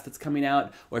broadcast that's coming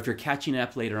out, or if you're catching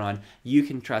up later on, you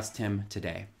can trust him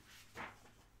today.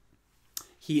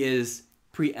 He is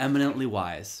preeminently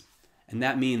wise, and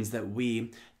that means that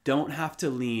we don't have to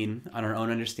lean on our own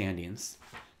understandings,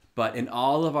 but in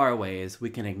all of our ways, we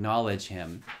can acknowledge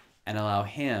him and allow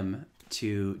him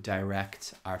to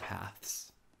direct our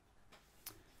paths.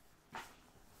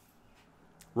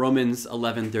 Romans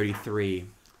 11:33,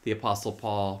 the Apostle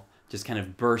Paul just kind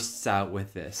of bursts out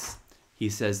with this. He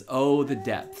says, "Oh, the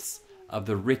depths of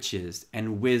the riches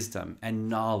and wisdom and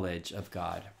knowledge of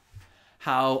God.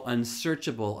 How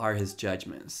unsearchable are his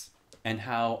judgments, and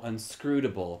how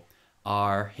inscrutable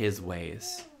are his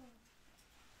ways."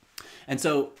 And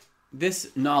so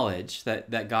this knowledge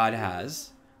that God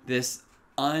has, this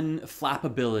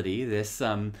unflappability, this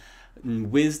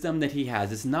wisdom that he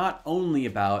has, is not only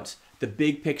about the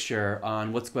big picture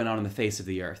on what's going on the face of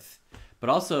the earth, but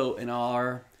also in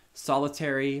our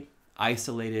solitary,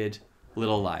 isolated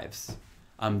little lives.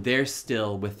 They're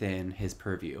still within his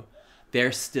purview.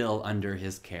 They're still under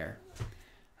his care.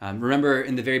 Remember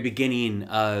in the very beginning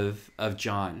of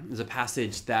John, there's a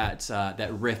passage that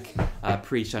Rick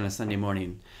preached on a Sunday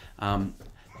morning.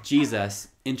 Jesus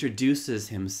introduces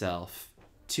himself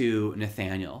to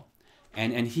Nathanael,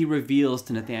 and he reveals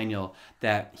to Nathanael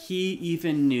that he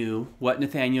even knew what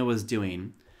Nathanael was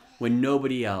doing when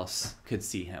nobody else could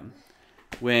see him,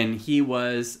 when he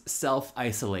was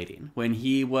self-isolating, when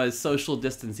he was social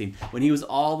distancing, when he was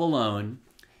all alone.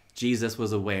 Jesus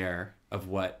was aware of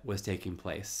what was taking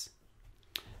place.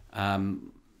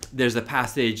 There's a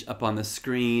passage up on the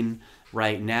screen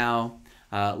right now.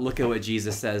 Look at what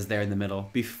Jesus says there in the middle.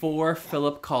 "Before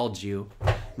Philip called you,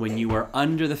 when you were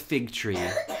under the fig tree,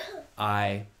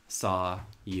 I saw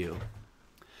you."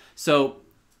 So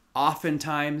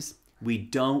oftentimes we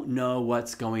don't know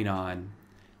what's going on,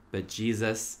 but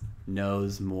Jesus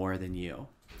knows more than you.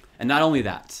 And not only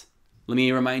that, let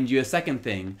me remind you a second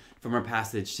thing from our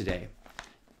passage today.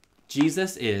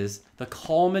 Jesus is the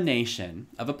culmination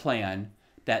of a plan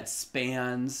that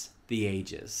spans the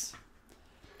ages.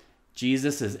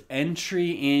 Jesus'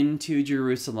 entry into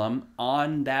Jerusalem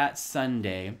on that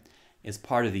Sunday is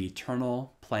part of the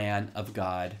eternal plan of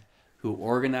God, who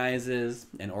organizes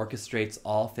and orchestrates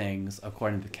all things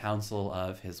according to the counsel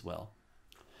of his will.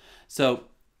 So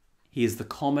he is the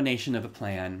culmination of a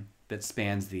plan that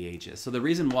spans the ages. So the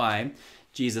reason why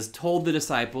Jesus told the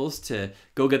disciples to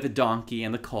go get the donkey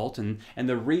and the colt, and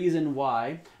the reason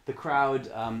why the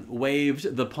crowd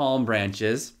waved the palm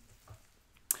branches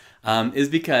is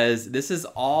because this is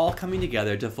all coming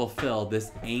together to fulfill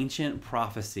this ancient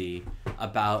prophecy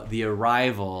about the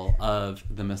arrival of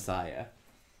the Messiah.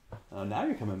 Oh, now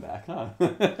you're coming back, huh? You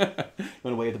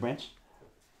want to wave the branch?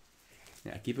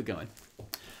 Yeah, keep it going.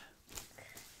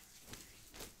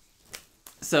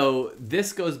 So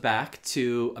this goes back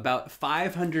to about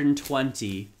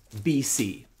 520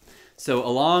 BC. So a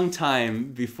long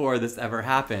time before this ever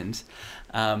happened.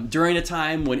 During a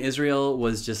time when Israel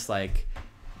was just like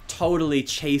totally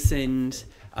chastened,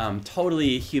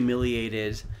 totally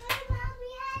humiliated.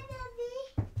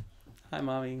 Hi,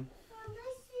 Mommy.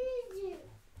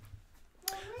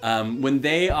 When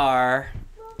they are...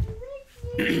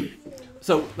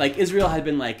 So, like, Israel had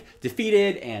been, like,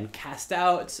 defeated and cast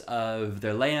out of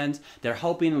their land. They're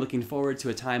hoping and looking forward to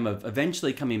a time of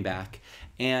eventually coming back.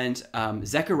 And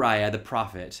Zechariah, the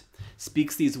prophet,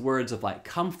 speaks these words of, like,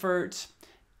 comfort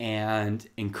and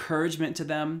encouragement to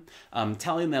them,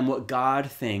 telling them what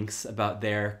God thinks about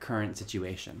their current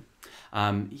situation.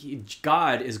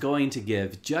 God is going to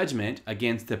give judgment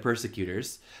against the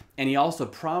persecutors, and he also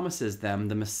promises them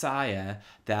the Messiah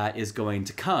that is going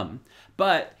to come.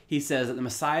 But he says that the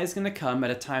Messiah is going to come at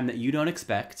a time that you don't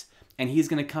expect, and he's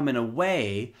going to come in a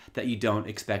way that you don't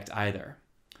expect either.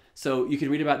 So you can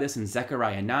read about this in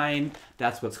Zechariah 9.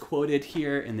 That's what's quoted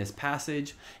here in this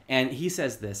passage. And he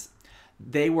says this: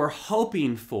 they were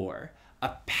hoping for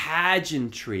a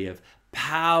pageantry of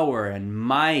power and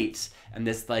might and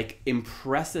this like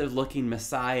impressive looking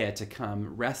Messiah to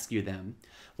come rescue them.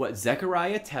 What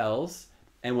Zechariah tells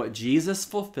and what Jesus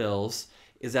fulfills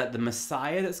is that the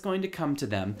Messiah that's going to come to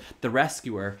them, the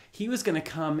rescuer, he was going to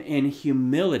come in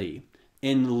humility,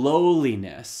 in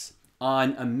lowliness,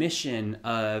 on a mission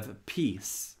of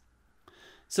peace.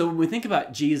 So when we think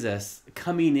about Jesus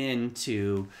coming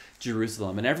into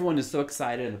Jerusalem, and everyone is so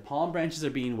excited, and the palm branches are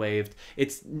being waved,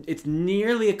 it's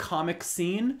nearly a comic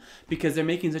scene because they're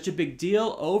making such a big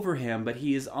deal over him, but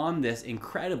he is on this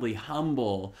incredibly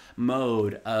humble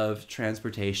mode of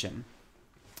transportation.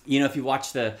 You know, if you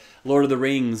watch the Lord of the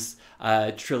Rings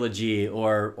trilogy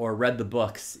or read the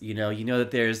books, you know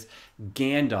that there's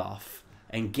Gandalf.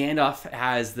 And Gandalf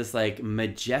has this like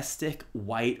majestic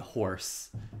white horse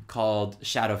called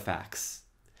Shadowfax.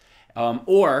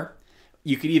 Or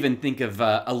you could even think of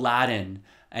Aladdin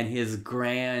and his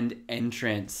grand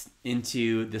entrance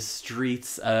into the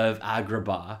streets of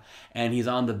Agrabah. And he's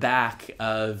on the back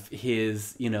of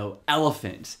his,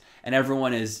 elephant. And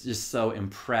everyone is just so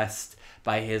impressed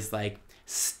by his like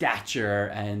stature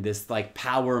and this like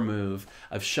power move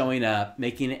of showing up,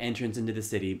 making an entrance into the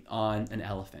city on an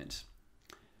elephant.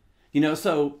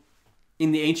 So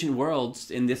in the ancient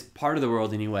worlds, in this part of the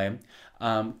world anyway,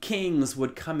 kings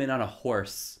would come in on a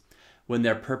horse when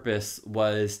their purpose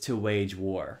was to wage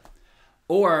war.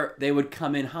 Or they would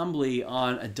come in humbly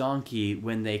on a donkey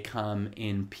when they come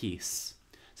in peace.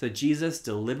 So Jesus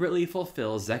deliberately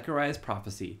fulfills Zechariah's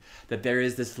prophecy that there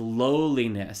is this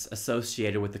lowliness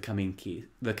associated with the coming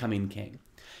king.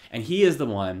 And he is the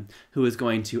one who is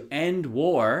going to end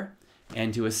war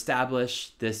and to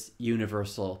establish this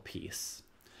universal peace.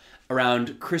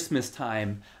 Around Christmas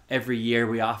time every year,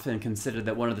 we often consider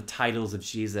that one of the titles of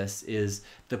Jesus is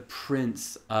the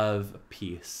Prince of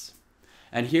Peace.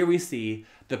 And here we see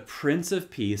the Prince of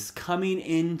Peace coming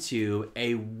into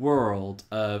a world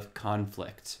of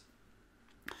conflict.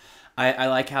 I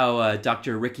like how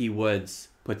Dr. Ricky Woods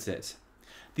puts it.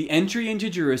 The entry into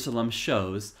Jerusalem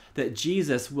shows that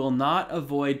Jesus will not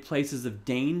avoid places of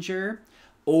danger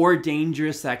or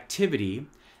dangerous activity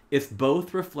if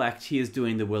both reflect he is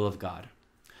doing the will of God.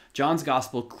 John's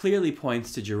gospel clearly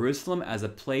points to Jerusalem as a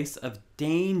place of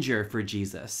danger for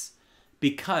Jesus,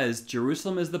 because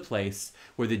Jerusalem is the place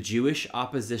where the Jewish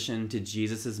opposition to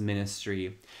Jesus'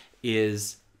 ministry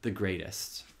is the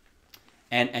greatest.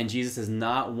 And Jesus is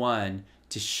not one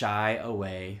to shy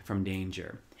away from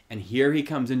danger. And here he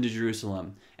comes into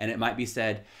Jerusalem, and it might be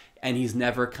said, and he's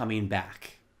never coming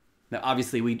back. Now,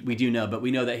 obviously, we do know, but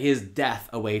we know that his death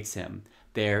awaits him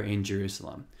there in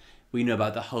Jerusalem. We know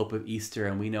about the hope of Easter,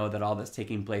 and we know that all that's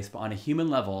taking place. But on a human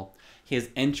level, his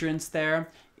entrance there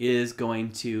is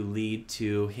going to lead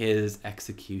to his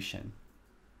execution.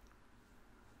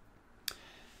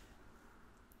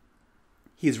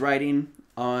 He's riding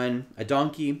on a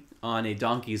donkey, on a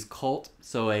donkey's colt,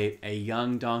 so a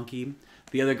young donkey.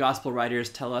 The other gospel writers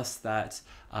tell us that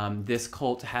this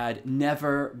colt had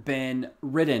never been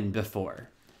ridden before,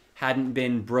 hadn't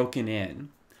been broken in.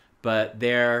 But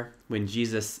there, when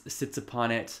Jesus sits upon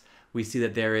it, we see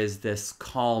that there is this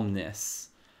calmness.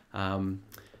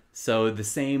 So the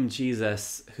same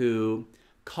Jesus who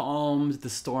calmed the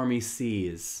stormy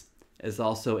seas is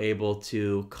also able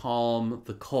to calm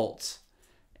the colt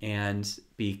and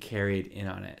be carried in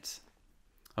on it.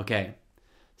 Okay,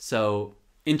 so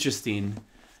interesting.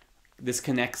 This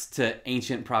connects to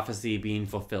ancient prophecy being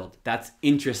fulfilled. That's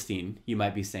interesting, you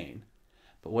might be saying.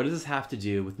 But what does this have to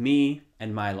do with me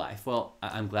and my life? Well,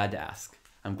 I'm glad to ask.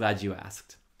 I'm glad you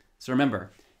asked. So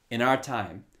remember, in our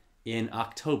time, in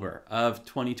October of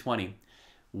 2020,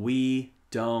 we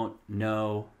don't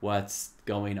know what's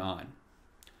going on.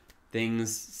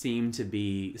 Things seem to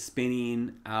be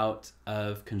spinning out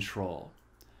of control.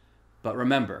 But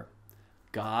remember,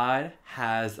 God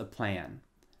has a plan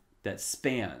that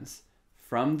spans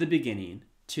from the beginning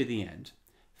to the end,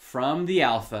 from the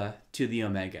Alpha to the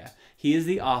Omega. He is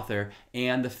the author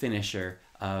and the finisher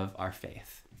of our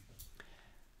faith.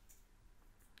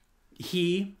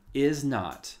 He is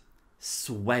not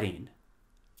sweating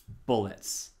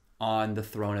bullets on the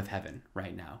throne of heaven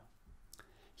right now.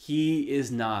 He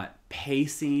is not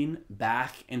pacing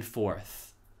back and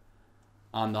forth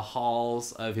on the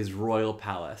halls of his royal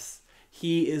palace.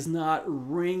 He is not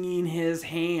wringing his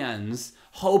hands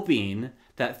hoping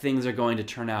that things are going to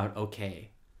turn out okay.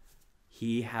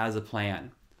 He has a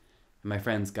plan. And my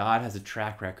friends, God has a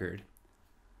track record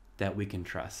that we can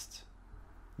trust.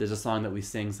 There's a song that we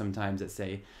sing sometimes that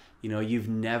say, you've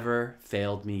never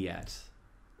failed me yet.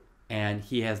 And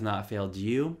he has not failed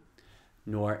you,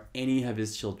 nor any of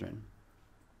his children.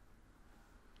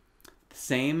 The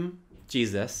same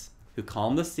Jesus who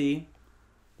calmed the sea,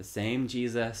 the same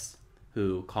Jesus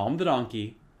who calmed the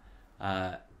donkey,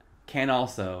 can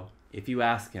also, if you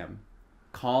ask him,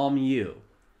 calm you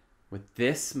with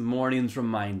this morning's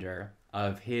reminder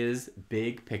of his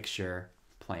big picture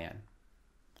plan.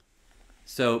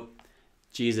 So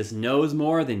Jesus knows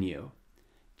more than you.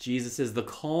 Jesus is the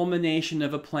culmination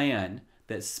of a plan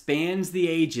that spans the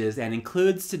ages and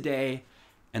includes today.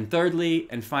 And thirdly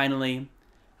and finally,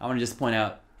 I want to just point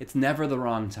out, it's never the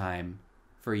wrong time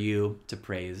for you to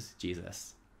praise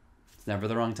Jesus. It's never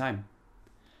the wrong time.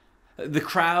 The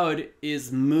crowd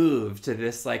is moved to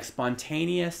this like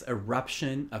spontaneous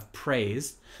eruption of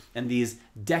praise and these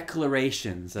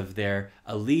declarations of their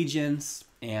allegiance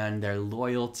and their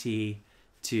loyalty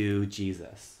to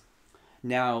Jesus.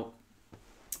 Now,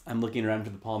 I'm looking around for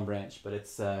the palm branch, but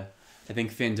it's I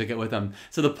think Finn took it with him.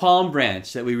 So the palm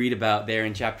branch that we read about there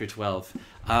in chapter 12,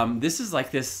 this is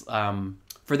like this,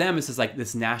 for them, this is like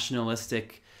this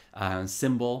nationalistic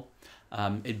symbol.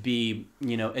 It'd be,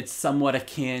 it's somewhat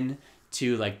akin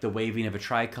to like the waving of a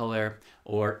tricolor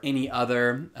or any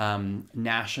other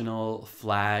national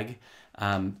flag,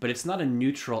 but it's not a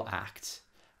neutral act.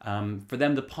 For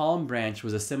them, the palm branch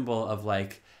was a symbol of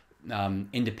like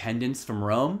independence from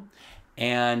Rome,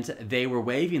 and they were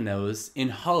waving those in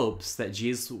hopes that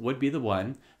Jesus would be the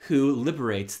one who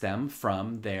liberates them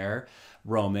from their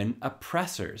Roman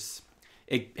oppressors.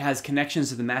 It has connections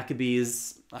to the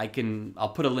Maccabees. I'll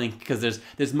put a link because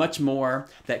there's much more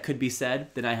that could be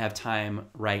said than I have time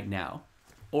right now,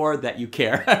 or that you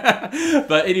care.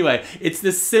 But anyway, it's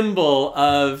this symbol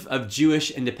of Jewish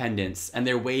independence, and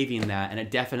they're waving that, and it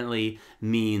definitely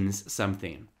means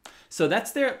something. So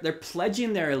that's they're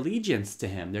pledging their allegiance to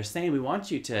him. They're saying, we want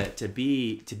you to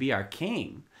be our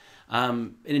king.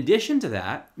 In addition to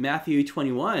that, Matthew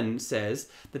 21 says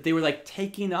that they were like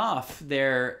taking off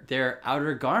their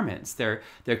outer garments, their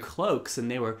cloaks,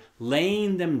 and they were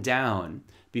laying them down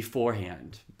before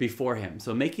him.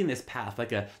 So making this path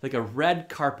like a red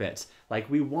carpet, like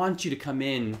we want you to come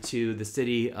into the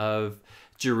city of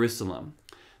Jerusalem.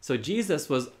 So Jesus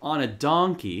was on a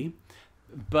donkey,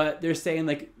 but they're saying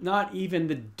like not even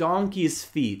the donkey's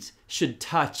feet should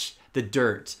touch the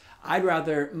dirt. I'd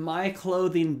rather my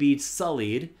clothing be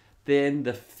sullied than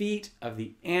the feet of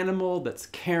the animal that's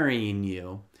carrying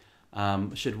you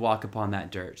should walk upon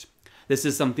that dirt. This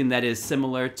is something that is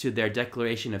similar to their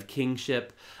declaration of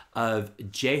kingship of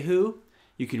Jehu.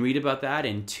 You can read about that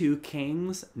in 2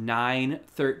 Kings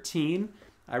 9:13.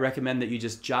 I recommend that you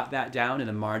just jot that down in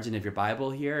the margin of your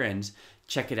Bible here and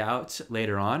check it out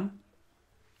later on.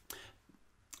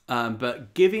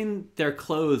 But giving their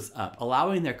clothes up,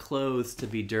 allowing their clothes to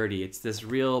be dirty, it's this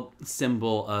real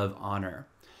symbol of honor.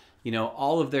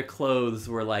 All of their clothes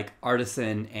were like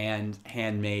artisan and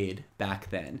handmade back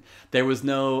then. There was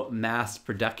no mass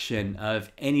production of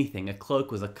anything. A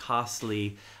cloak was a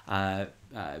costly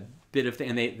bit of thing.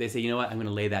 And they say, you know what, I'm going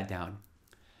to lay that down.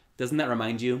 Doesn't that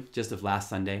remind you just of last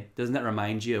Sunday? Doesn't that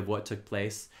remind you of what took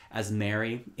place as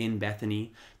Mary in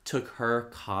Bethany took her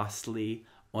costly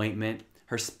ointment,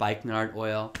 her spikenard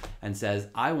oil, and says,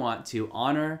 I want to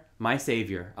honor my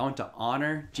Savior. I want to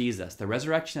honor Jesus, the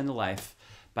resurrection and the life,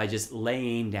 by just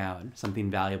laying down something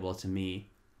valuable to me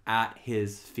at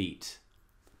his feet.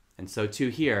 And so too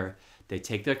here, they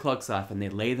take their cloaks off and they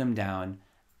lay them down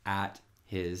at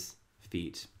his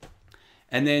feet.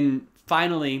 And then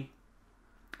finally,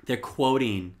 they're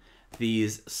quoting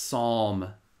these psalm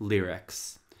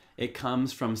lyrics. It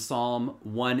comes from Psalm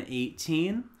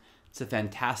 118. It's a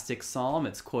fantastic psalm.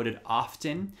 It's quoted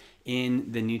often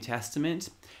in the New Testament.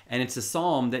 And it's a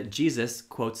psalm that Jesus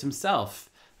quotes himself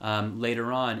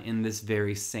later on in this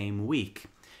very same week.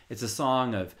 It's a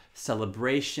song of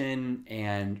celebration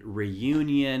and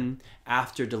reunion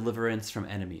after deliverance from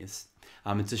enemies.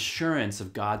 It's assurance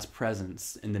of God's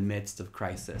presence in the midst of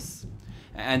crisis.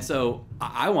 And so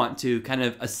I want to kind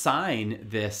of assign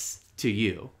this to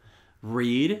you.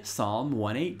 Read Psalm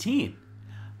 118.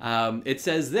 It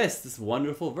says this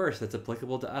wonderful verse that's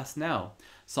applicable to us now.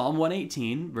 Psalm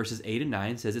 118, verses 8 and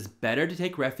 9 says, it's better to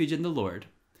take refuge in the Lord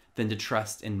than to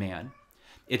trust in man.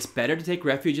 It's better to take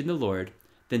refuge in the Lord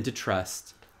than to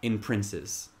trust in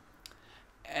princes.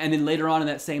 And then later on in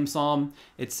that same psalm,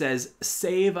 it says,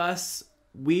 save us,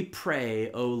 we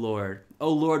pray, O Lord.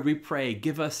 O Lord, we pray,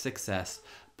 give us success.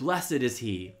 Blessed is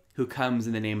he who comes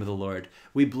in the name of the Lord.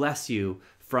 We bless you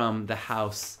from the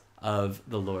house of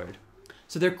the Lord.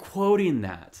 So they're quoting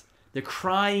that. They're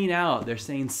crying out. They're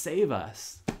saying, save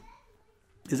us.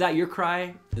 Is that your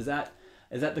cry? Is that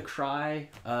Is that the cry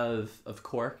of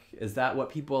Cork? Is that what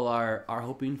people are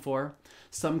hoping for?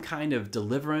 Some kind of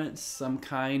deliverance, some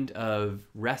kind of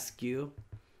rescue?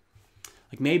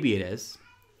 Like maybe it is.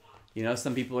 You know,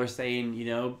 some people are saying, you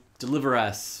know, deliver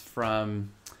us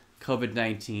from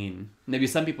COVID-19. Maybe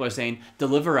some people are saying,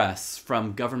 deliver us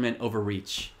from government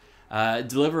overreach.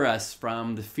 Deliver us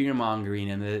from the fear-mongering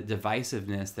and the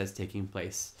divisiveness that's taking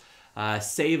place.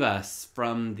 Save us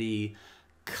from the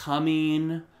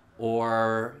coming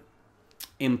or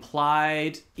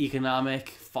implied economic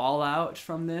fallout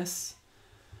from this.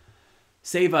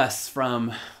 Save us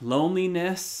from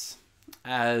loneliness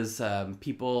as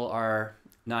people are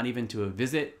not even to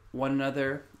visit one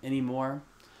another anymore.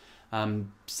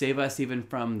 Save us even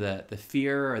from the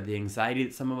fear or the anxiety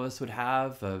that some of us would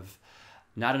have of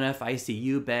not enough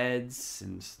ICU beds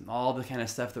and all the kind of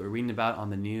stuff that we're reading about on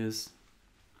the news.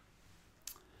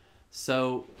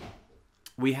 So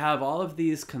we have all of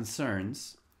these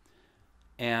concerns,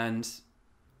 and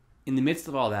in the midst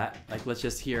of all that, like, let's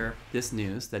just hear this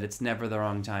news that it's never the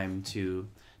wrong time to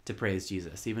praise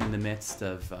Jesus. Even in the midst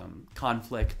of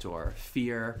conflict or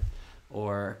fear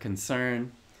or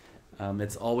concern,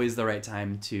 it's always the right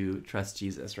time to trust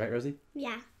Jesus. Right, Rosie?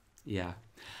 Yeah. Yeah.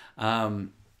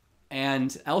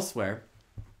 And elsewhere,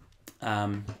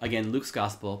 again, Luke's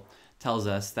gospel tells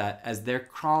us that as they're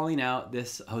crawling out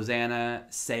this Hosanna,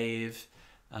 save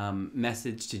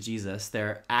message to Jesus,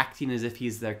 they're acting as if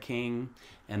he's their king,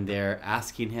 and they're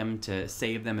asking him to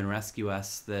save them and rescue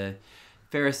us. The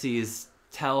Pharisees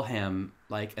tell him,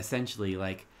 like, essentially,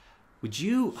 like, would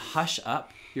you hush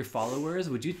up your followers?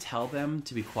 Would you tell them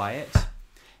to be quiet?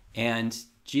 And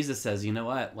Jesus says, you know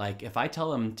what? Like, if I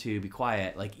tell them to be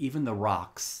quiet, like, even the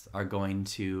rocks are going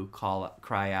to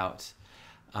cry out.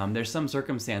 There's some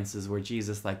circumstances where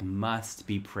Jesus, like, must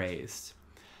be praised.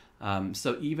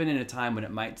 So even in a time when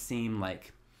it might seem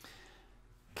like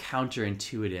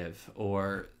counterintuitive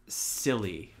or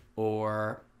silly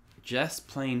or just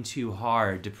plain too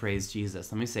hard to praise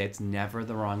Jesus, let me say it's never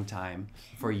the wrong time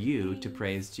for you to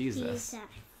praise Jesus.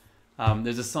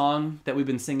 There's a song that we've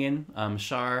been singing.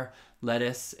 Shar led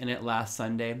us in it last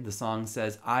Sunday. The song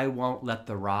says, I won't let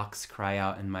the rocks cry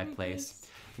out in my place.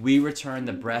 We return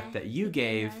the breath that you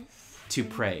gave to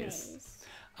praise.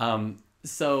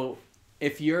 So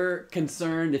if you're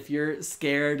concerned, if you're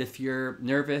scared, if you're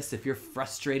nervous, if you're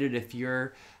frustrated, if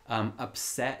you're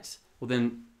upset, well,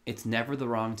 then it's never the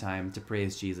wrong time to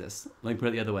praise Jesus. Let me put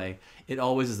it the other way. It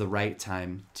always is the right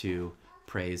time to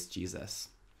praise Jesus.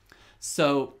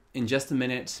 So in just a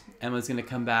minute, Emma's going to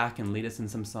come back and lead us in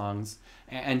some songs,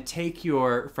 and take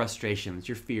your frustrations,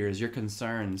 your fears, your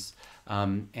concerns,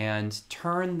 and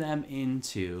turn them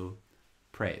into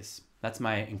praise. That's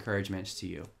my encouragement to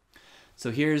you. So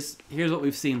here's what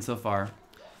we've seen so far.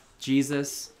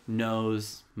 Jesus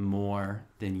knows more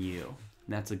than you,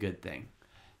 and that's a good thing.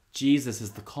 Jesus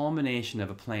is the culmination of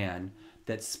a plan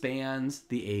that spans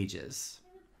the ages,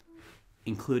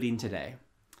 including today.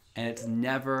 And it's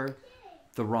never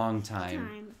the wrong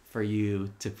time for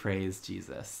you to praise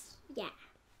Jesus. Yeah.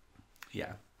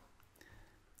 Yeah.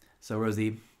 So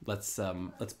Rosie, let's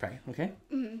pray, okay?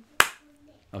 Mm-hmm.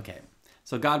 Okay.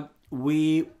 So God,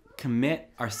 we commit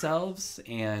ourselves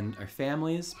and our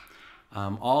families,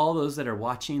 all those that are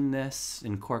watching this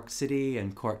in Cork City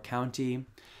and Cork County,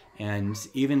 and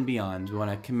even beyond. We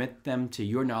want to commit them to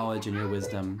your knowledge and your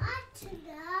wisdom.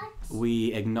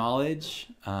 We acknowledge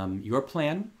your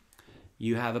plan.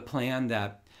 You have a plan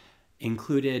that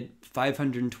included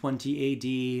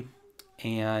 520 AD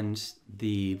and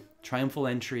the triumphal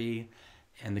entry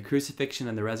and the crucifixion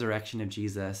and the resurrection of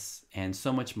Jesus and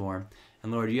so much more.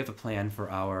 And Lord, you have a plan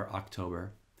for our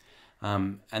October.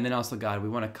 And then also, God, we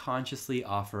want to consciously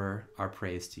offer our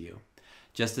praise to you.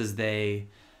 Just as they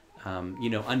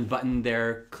unbuttoned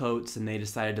their coats and they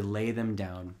decided to lay them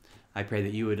down, I pray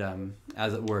that you would,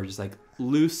 as it were, just like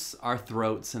loose our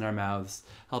throats and our mouths,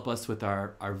 help us with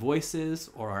our voices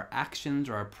or our actions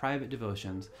or our private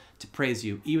devotions to praise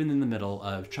you, even in the middle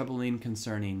of troubling,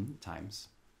 concerning times.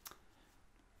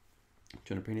 Do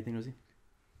you want to pray anything, Rosie?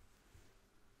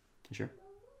 You sure?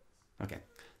 Okay.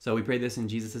 So we pray this in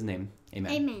Jesus' name.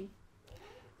 Amen. Amen.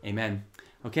 Amen.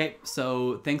 Okay,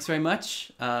 so thanks very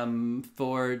much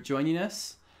for joining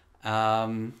us.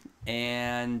 And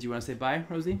do you want to say bye,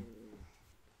 Rosie?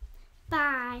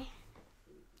 Bye.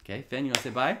 Okay, Finn, you want to say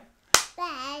bye?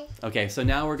 Bye. Okay, so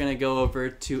now we're going to go over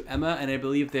to Emma, and I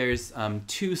believe there's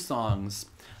 2 songs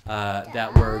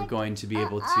that we're going to be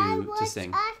able to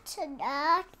sing. I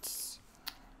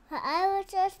was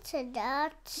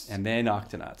Octonauts. And then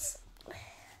Octonauts.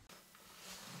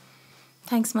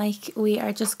 Thanks, Mike. We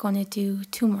are just going to do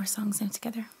 2 more songs now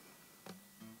together.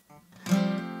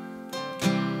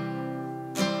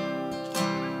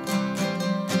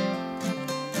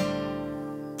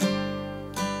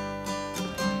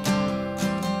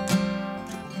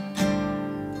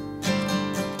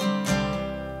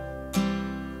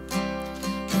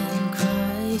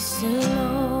 Christ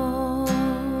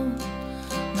alone,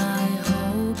 my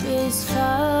hope is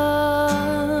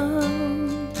found.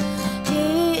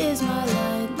 He is my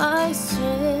light, my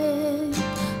strength,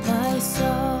 my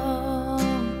song.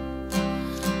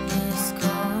 This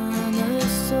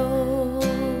cornerstone,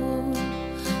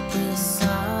 this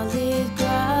solid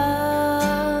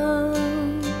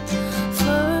ground,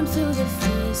 firm through the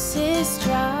fiercest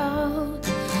drought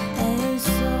and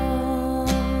storm.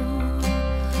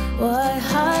 What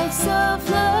heights of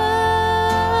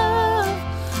love,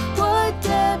 what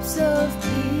depths of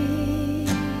peace,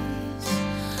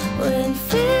 when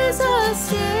fears are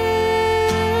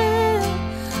still,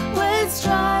 when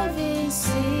striving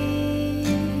cease,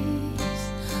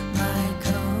 my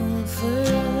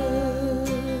comforter,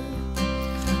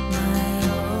 my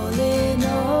all in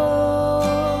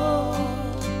all.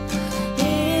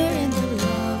 Here in the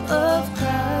love of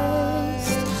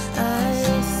Christ I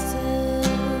stand.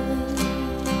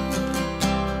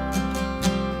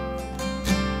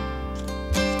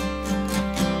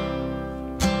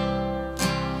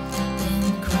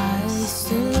 In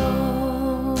Christ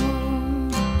alone,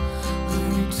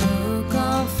 who took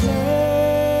on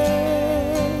flesh,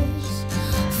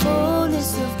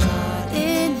 fullness of God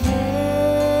in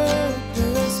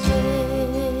helpless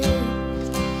babe.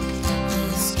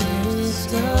 This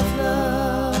gift of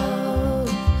love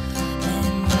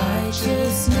and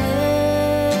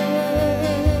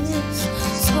righteousness,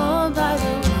 scorned by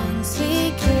the ones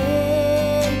he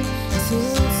came to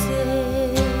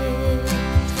save.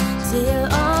 Till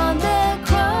on that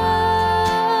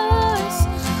cross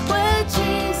where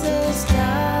Jesus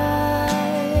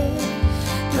died,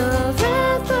 the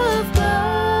wrath of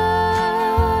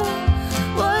God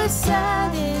was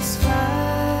satisfied.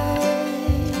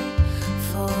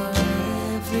 For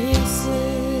every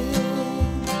sin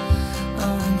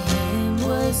on him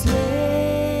was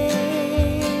laid.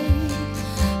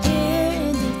 Here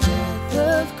in the death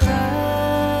of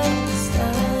Christ I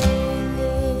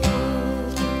live.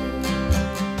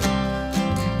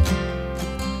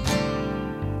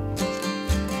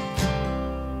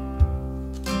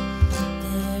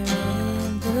 There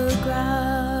in the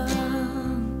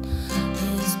ground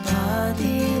his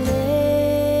body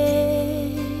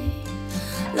lay,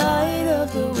 light of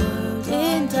the world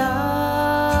in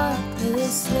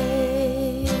darkness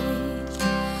lay.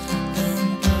 Then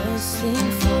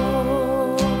bursting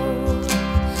forth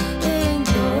in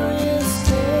glorious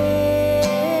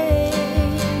day,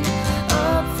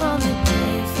 up from the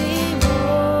grave he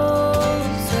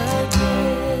rose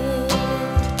again.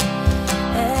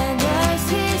 And as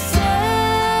he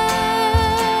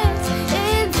stands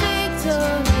in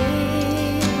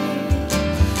victory,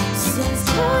 since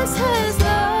death has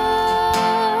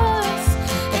lost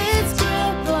its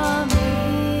grip on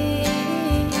me,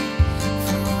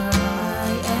 for I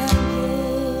am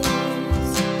his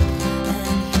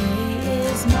and he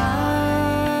is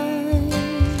mine,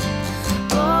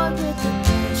 bought with the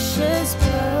precious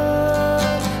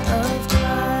blood of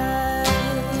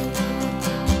Christ.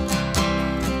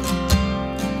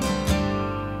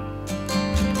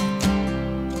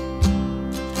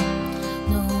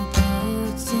 No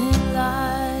guilt in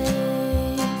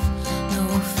life, no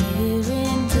fear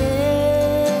in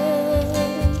death.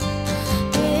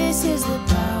 This is the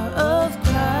power of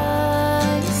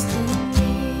Christ in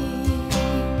me.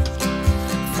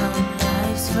 From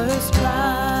life's first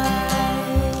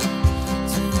flight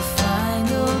to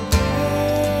final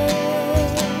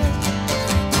breath,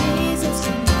 Jesus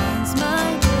commands my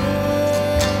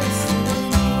destiny.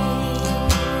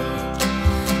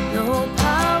 No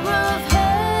power of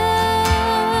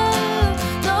hell,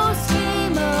 no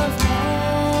scheme of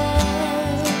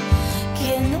man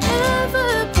can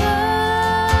ever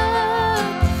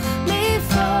pluck me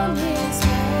from his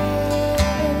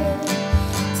hand.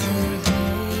 Till he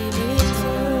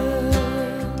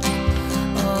returns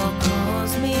or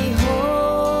calls me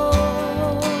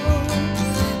home,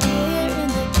 here in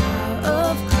the power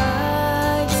of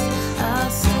Christ I'll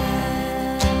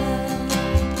stand.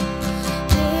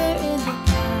 Here in the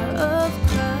power of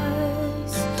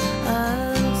Christ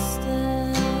I'll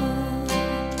stand.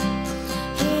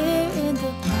 Here in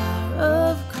the power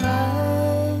of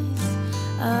Christ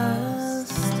I'll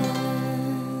stand.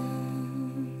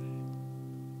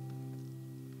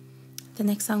 The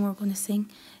next song we're going to sing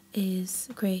is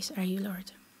Great Are You,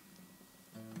 Lord.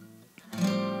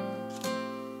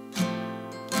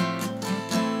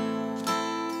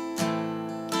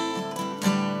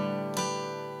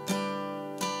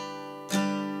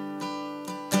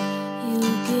 You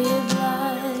give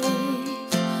life,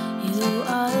 you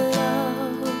are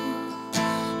love,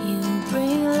 you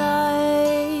bring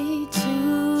light to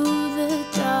the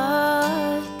dark.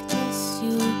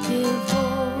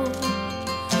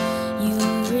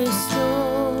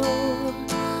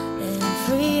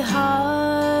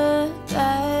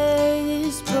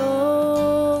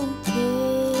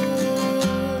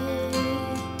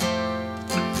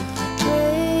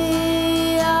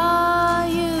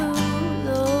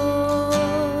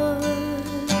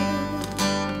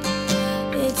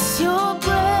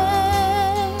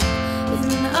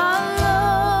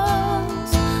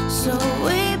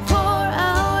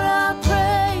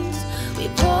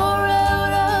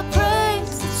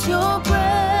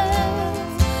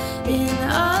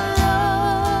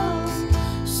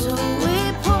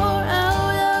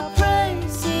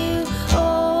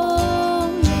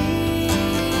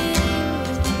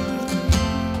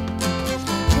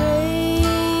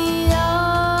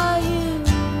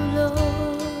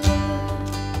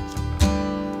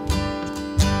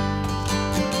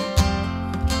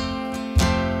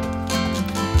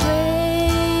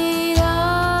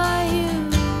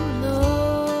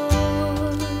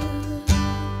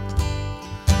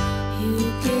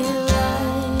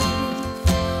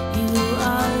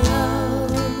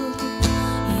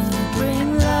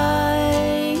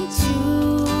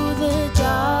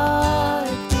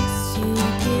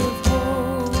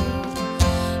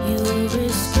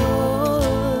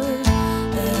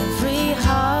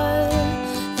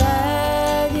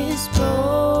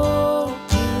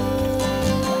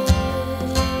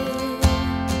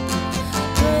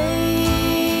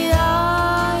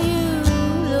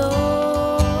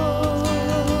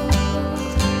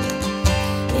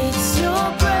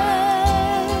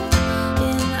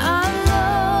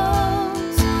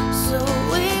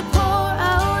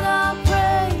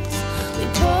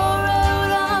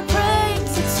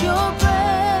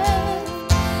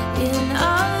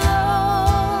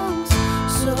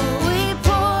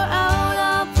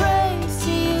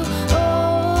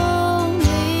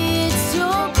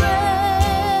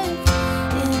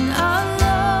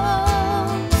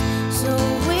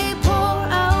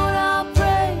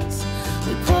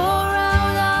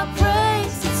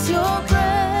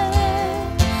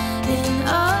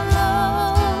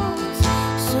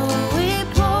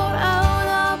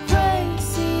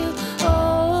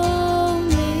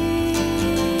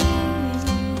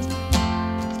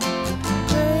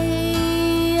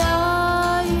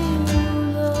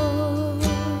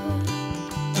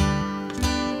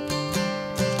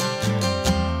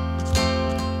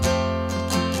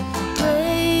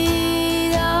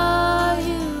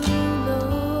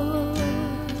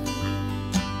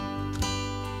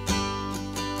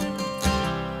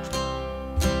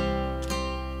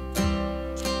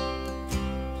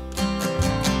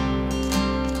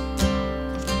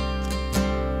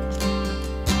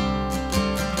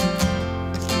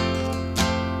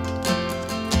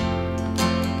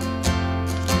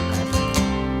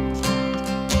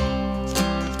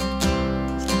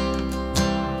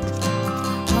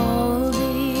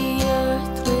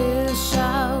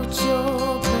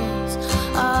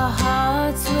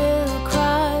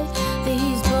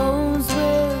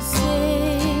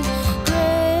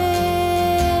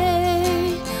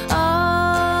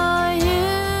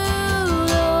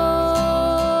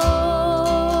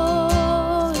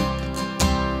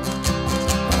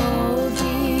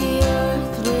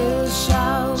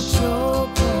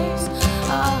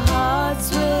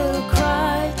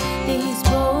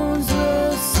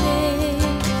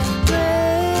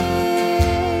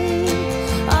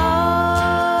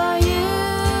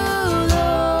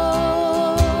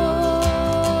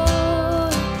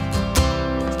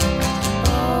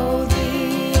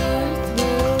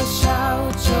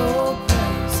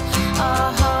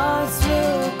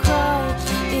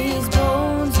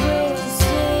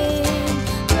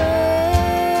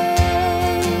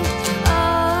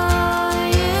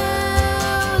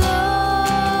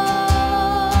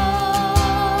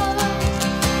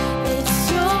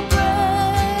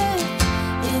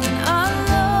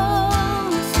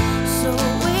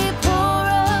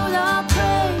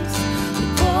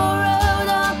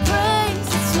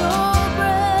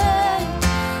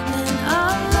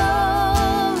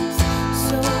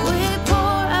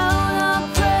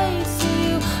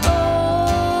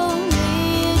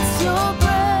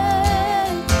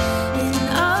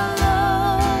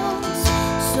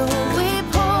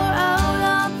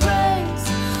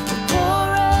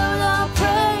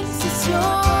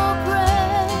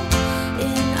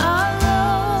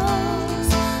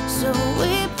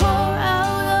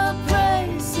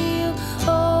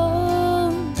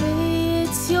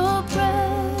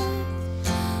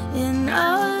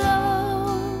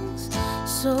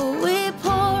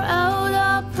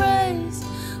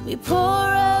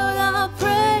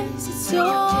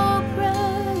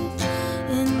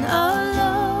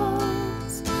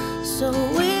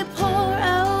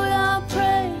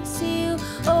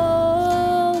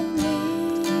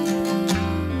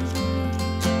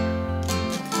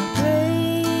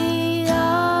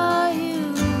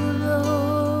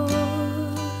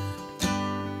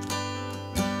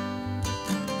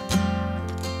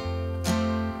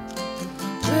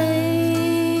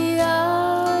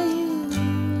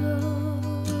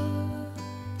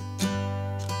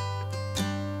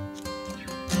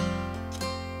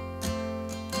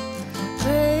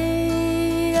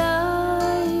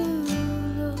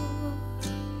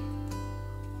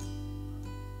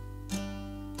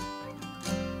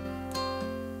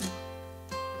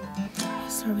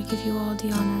 we give you all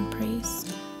the honour and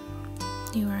praise.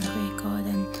 You are a great God,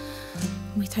 and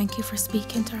we thank you for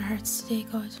speaking to our hearts today,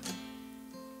 God.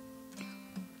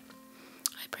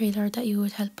 I pray, Lord, that you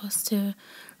would help us to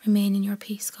remain in your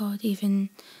peace, God, even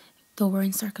though we're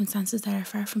in circumstances that are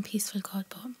far from peaceful, God,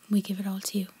 but we give it all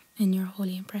to you. In your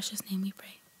holy and precious name we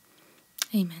pray.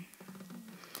 Amen.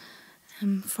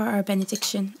 For our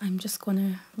benediction, I'm just going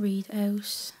to read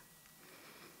out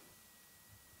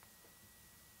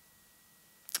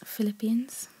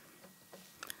Philippians.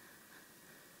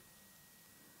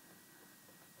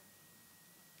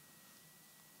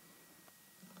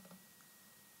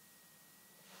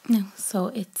 No, so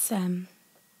it's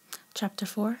chapter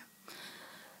 4.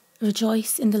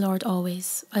 Rejoice in the Lord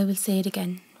always. I will say it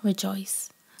again,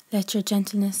 rejoice. Let your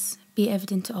gentleness be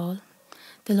evident to all.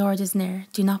 The Lord is near.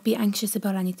 Do not be anxious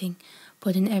about anything,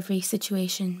 but in every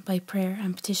situation, by prayer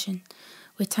and petition,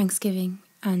 with thanksgiving,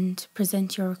 and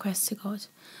present your requests to God.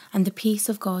 And the peace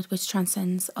of God, which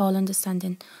transcends all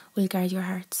understanding, will guard your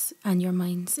hearts and your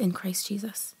minds in Christ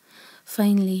Jesus.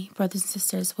 Finally, brothers and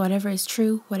sisters, whatever is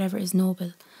true, whatever is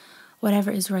noble, whatever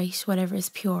is right, whatever is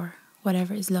pure,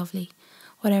 whatever is lovely,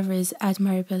 whatever is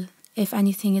admirable, if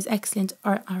anything is excellent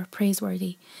or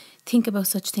praiseworthy, think about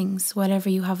such things. Whatever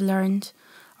you have learned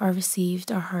or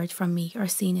received or heard from me or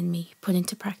seen in me, put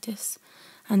into practice,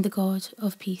 and the God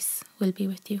of peace will be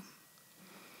with you.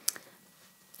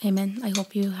 Amen. I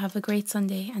hope you have a great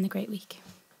Sunday and a great week.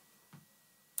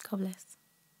 God bless.